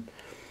in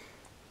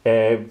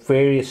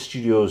various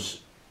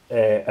studios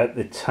at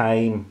the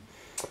time.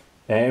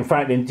 In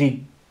fact,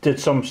 indeed, did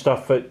some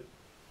stuff at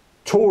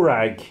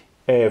Toerag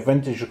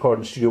vintage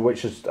recording studio,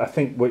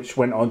 which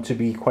went on to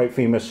be quite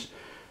famous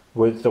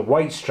with the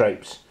White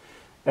Stripes.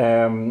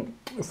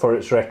 for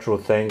its retro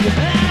thing. I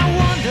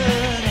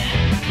wondered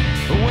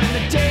when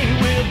the day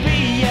will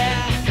be,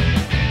 yeah.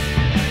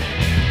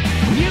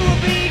 You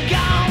will be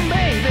gone,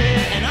 baby,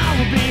 and I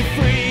will be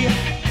free.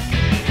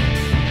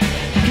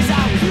 'Cause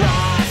I was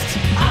lost,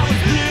 I was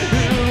blue,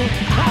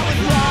 I was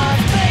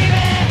lost,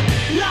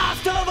 baby,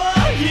 lost over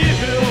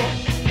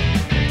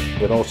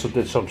you. We also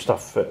did some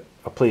stuff that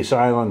a place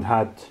Island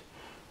had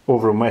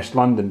over in West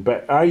London,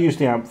 but I use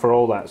the amp for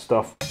all that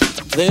stuff.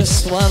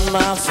 This one,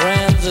 my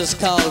friends, is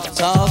called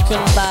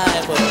Talking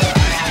Bible.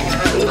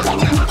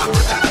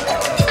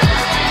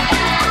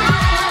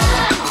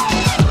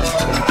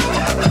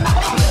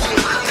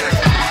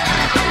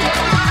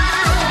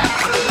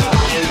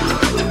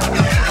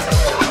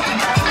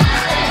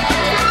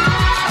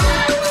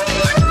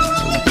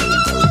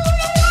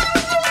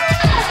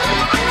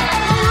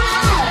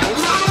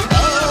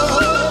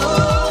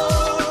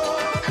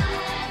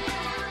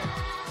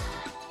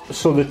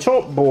 So the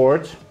top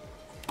board,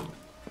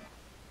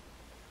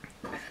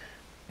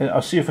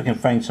 I'll see if I can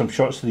find some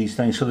shots of these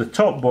things. So the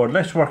top board,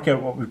 let's work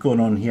out what we've going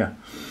on here.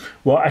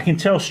 Well, I can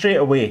tell straight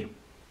away,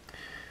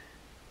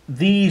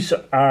 these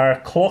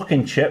are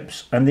clocking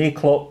chips, and they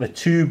clock the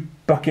 2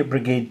 Bucket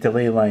Brigade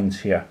delay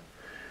lines here.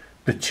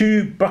 The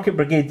 2 Bucket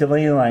Brigade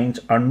delay lines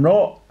are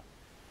not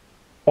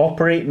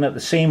operating at the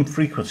same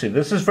frequency.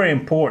 This is very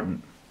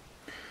important.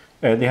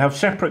 They have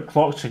separate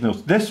clock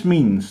signals. This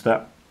means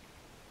that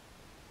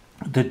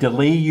the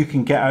delay you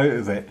can get out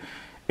of it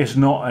is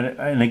not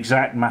an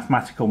exact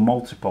mathematical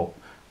multiple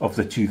of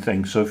the two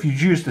things. So if you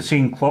use the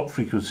same clock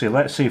frequency,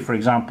 let's say for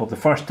example the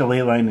first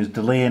delay line is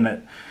delaying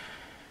at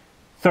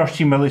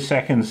 30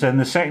 milliseconds, then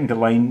the second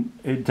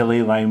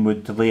delay line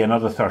would delay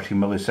another 30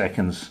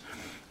 milliseconds.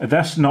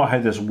 That's not how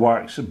this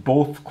works.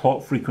 Both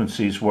clock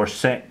frequencies were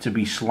set to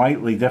be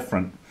slightly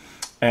different.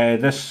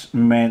 This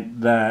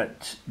meant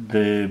that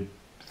the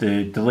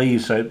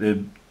delays out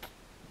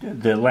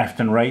the left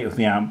and right of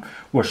the amp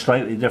were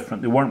slightly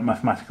different. They weren't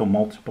mathematical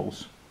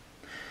multiples.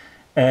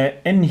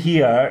 In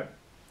here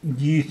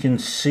you can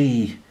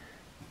see,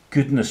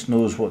 goodness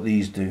knows what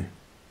these do.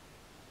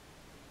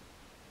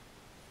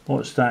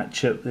 What's that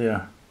chip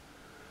there?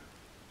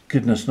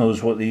 Goodness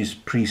knows what these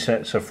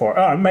presets are for.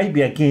 Oh, it might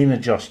be a gain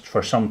adjust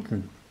for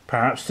something,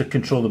 perhaps to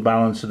control the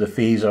balance of the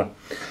phaser.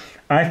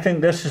 I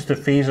think this is the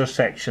phaser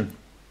section,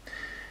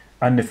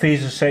 and the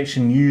phaser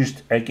section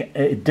used,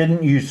 it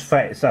didn't use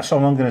FETs, that's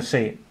all I'm going to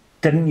say. It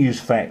didn't use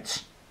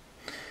FETs,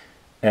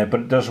 but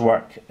it does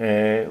work,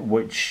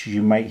 which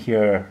you might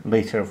hear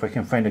later if I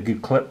can find a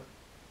good clip.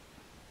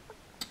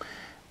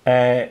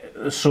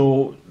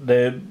 So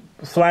the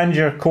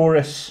flanger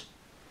chorus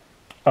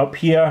up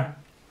here,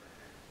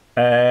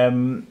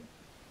 no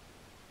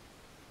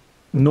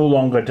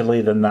longer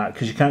delay than that,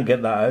 because you can't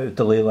get that out of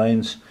delay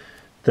lines.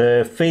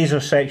 The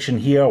phaser section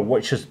here,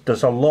 which is,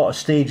 there's a lot of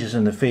stages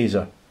in the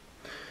phaser,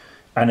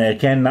 and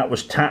again that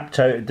was tapped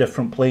out at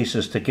different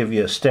places to give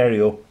you a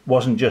stereo.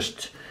 Wasn't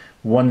just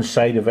one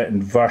side of it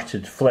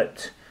inverted,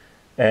 flipped,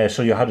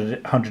 so you had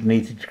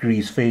 180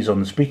 degrees phase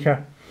on the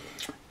speaker.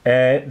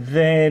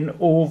 Then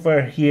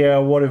over here,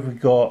 what have we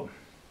got?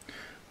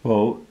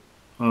 Well,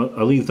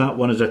 I'll leave that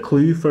one as a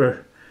clue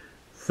for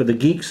the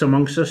geeks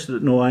amongst us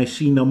that know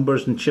IC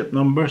numbers and chip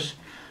numbers.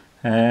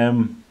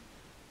 Some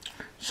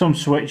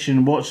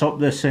switching. What's up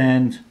this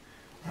end?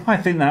 I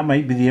think that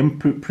might be the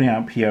input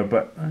preamp here,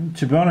 but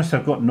to be honest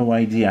I've got no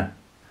idea,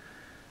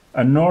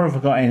 and nor have I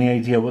got any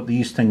idea what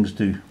these things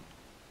do.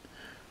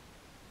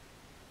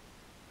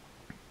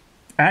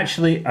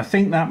 Actually, I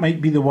think that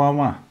might be the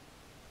wah-wah.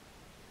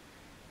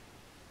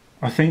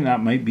 I think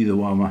that might be the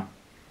wah-wah.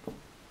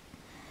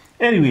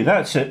 Anyway,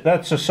 that's it.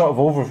 That's a sort of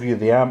overview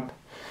of the amp.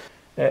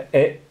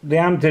 The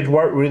amp did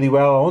work really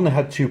well. I only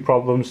had two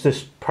problems.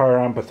 This power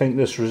amp, I think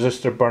this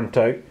resistor burnt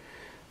out,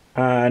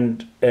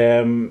 and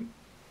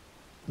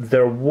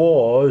there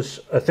was,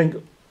 I think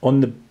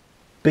on the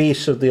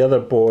base of the other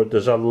board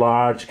there's a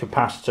large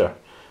capacitor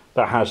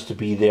that has to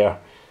be there,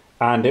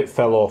 and it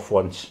fell off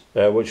once,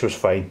 which was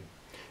fine.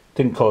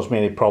 Didn't cause me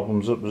any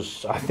problems. It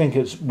was, I think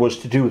it was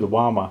to do with the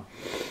wah-wah.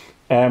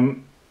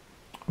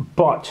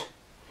 But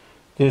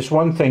there's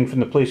one thing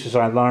from the places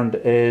I learned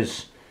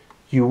is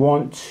you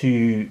want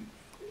to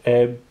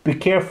be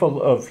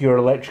careful of your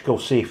electrical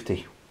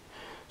safety.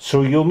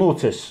 So you'll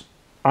notice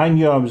I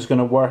knew I was going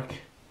to work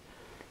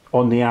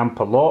on the amp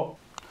a lot.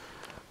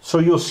 So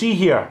you'll see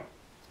here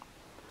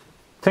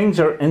things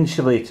are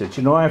insulated.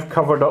 You know, I've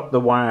covered up the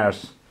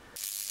wires.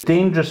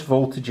 Dangerous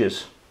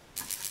voltages.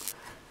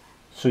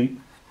 So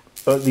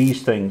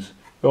these things.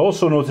 You'll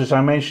also notice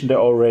I mentioned it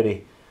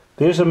already.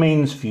 There's a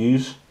mains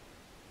fuse.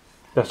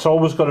 That's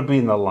always got to be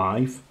in the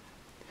live,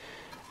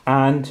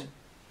 and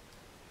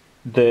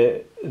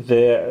the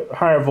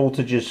higher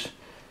voltages,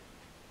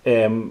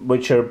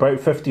 which are about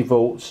 50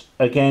 volts,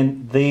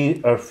 again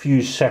they are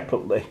fused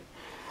separately.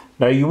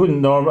 Now you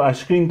wouldn't normally, I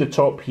screened the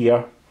top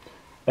here,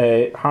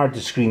 hard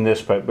to screen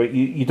this bit, but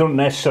you don't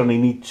necessarily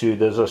need to.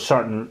 There's a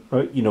certain,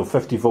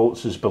 50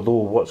 volts is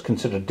below what's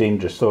considered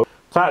dangerous. So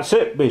that's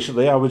it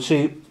basically. I would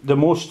say the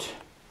most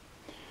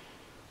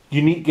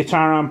unique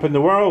guitar amp in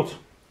the world.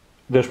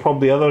 There's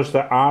probably others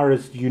that are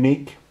as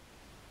unique,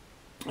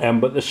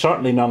 but there's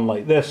certainly none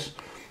like this.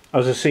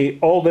 As I say,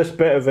 all this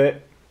bit of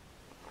it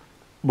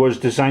was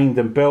designed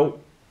and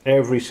built,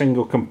 every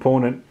single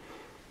component,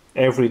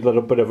 every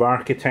little bit of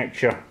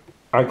architecture.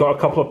 I got a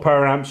couple of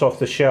power amps off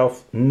the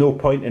shelf, no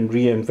point in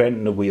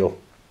reinventing the wheel.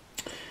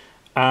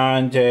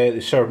 And they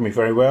served me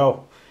very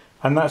well.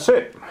 And that's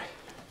it.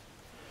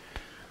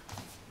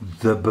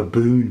 The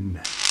baboon.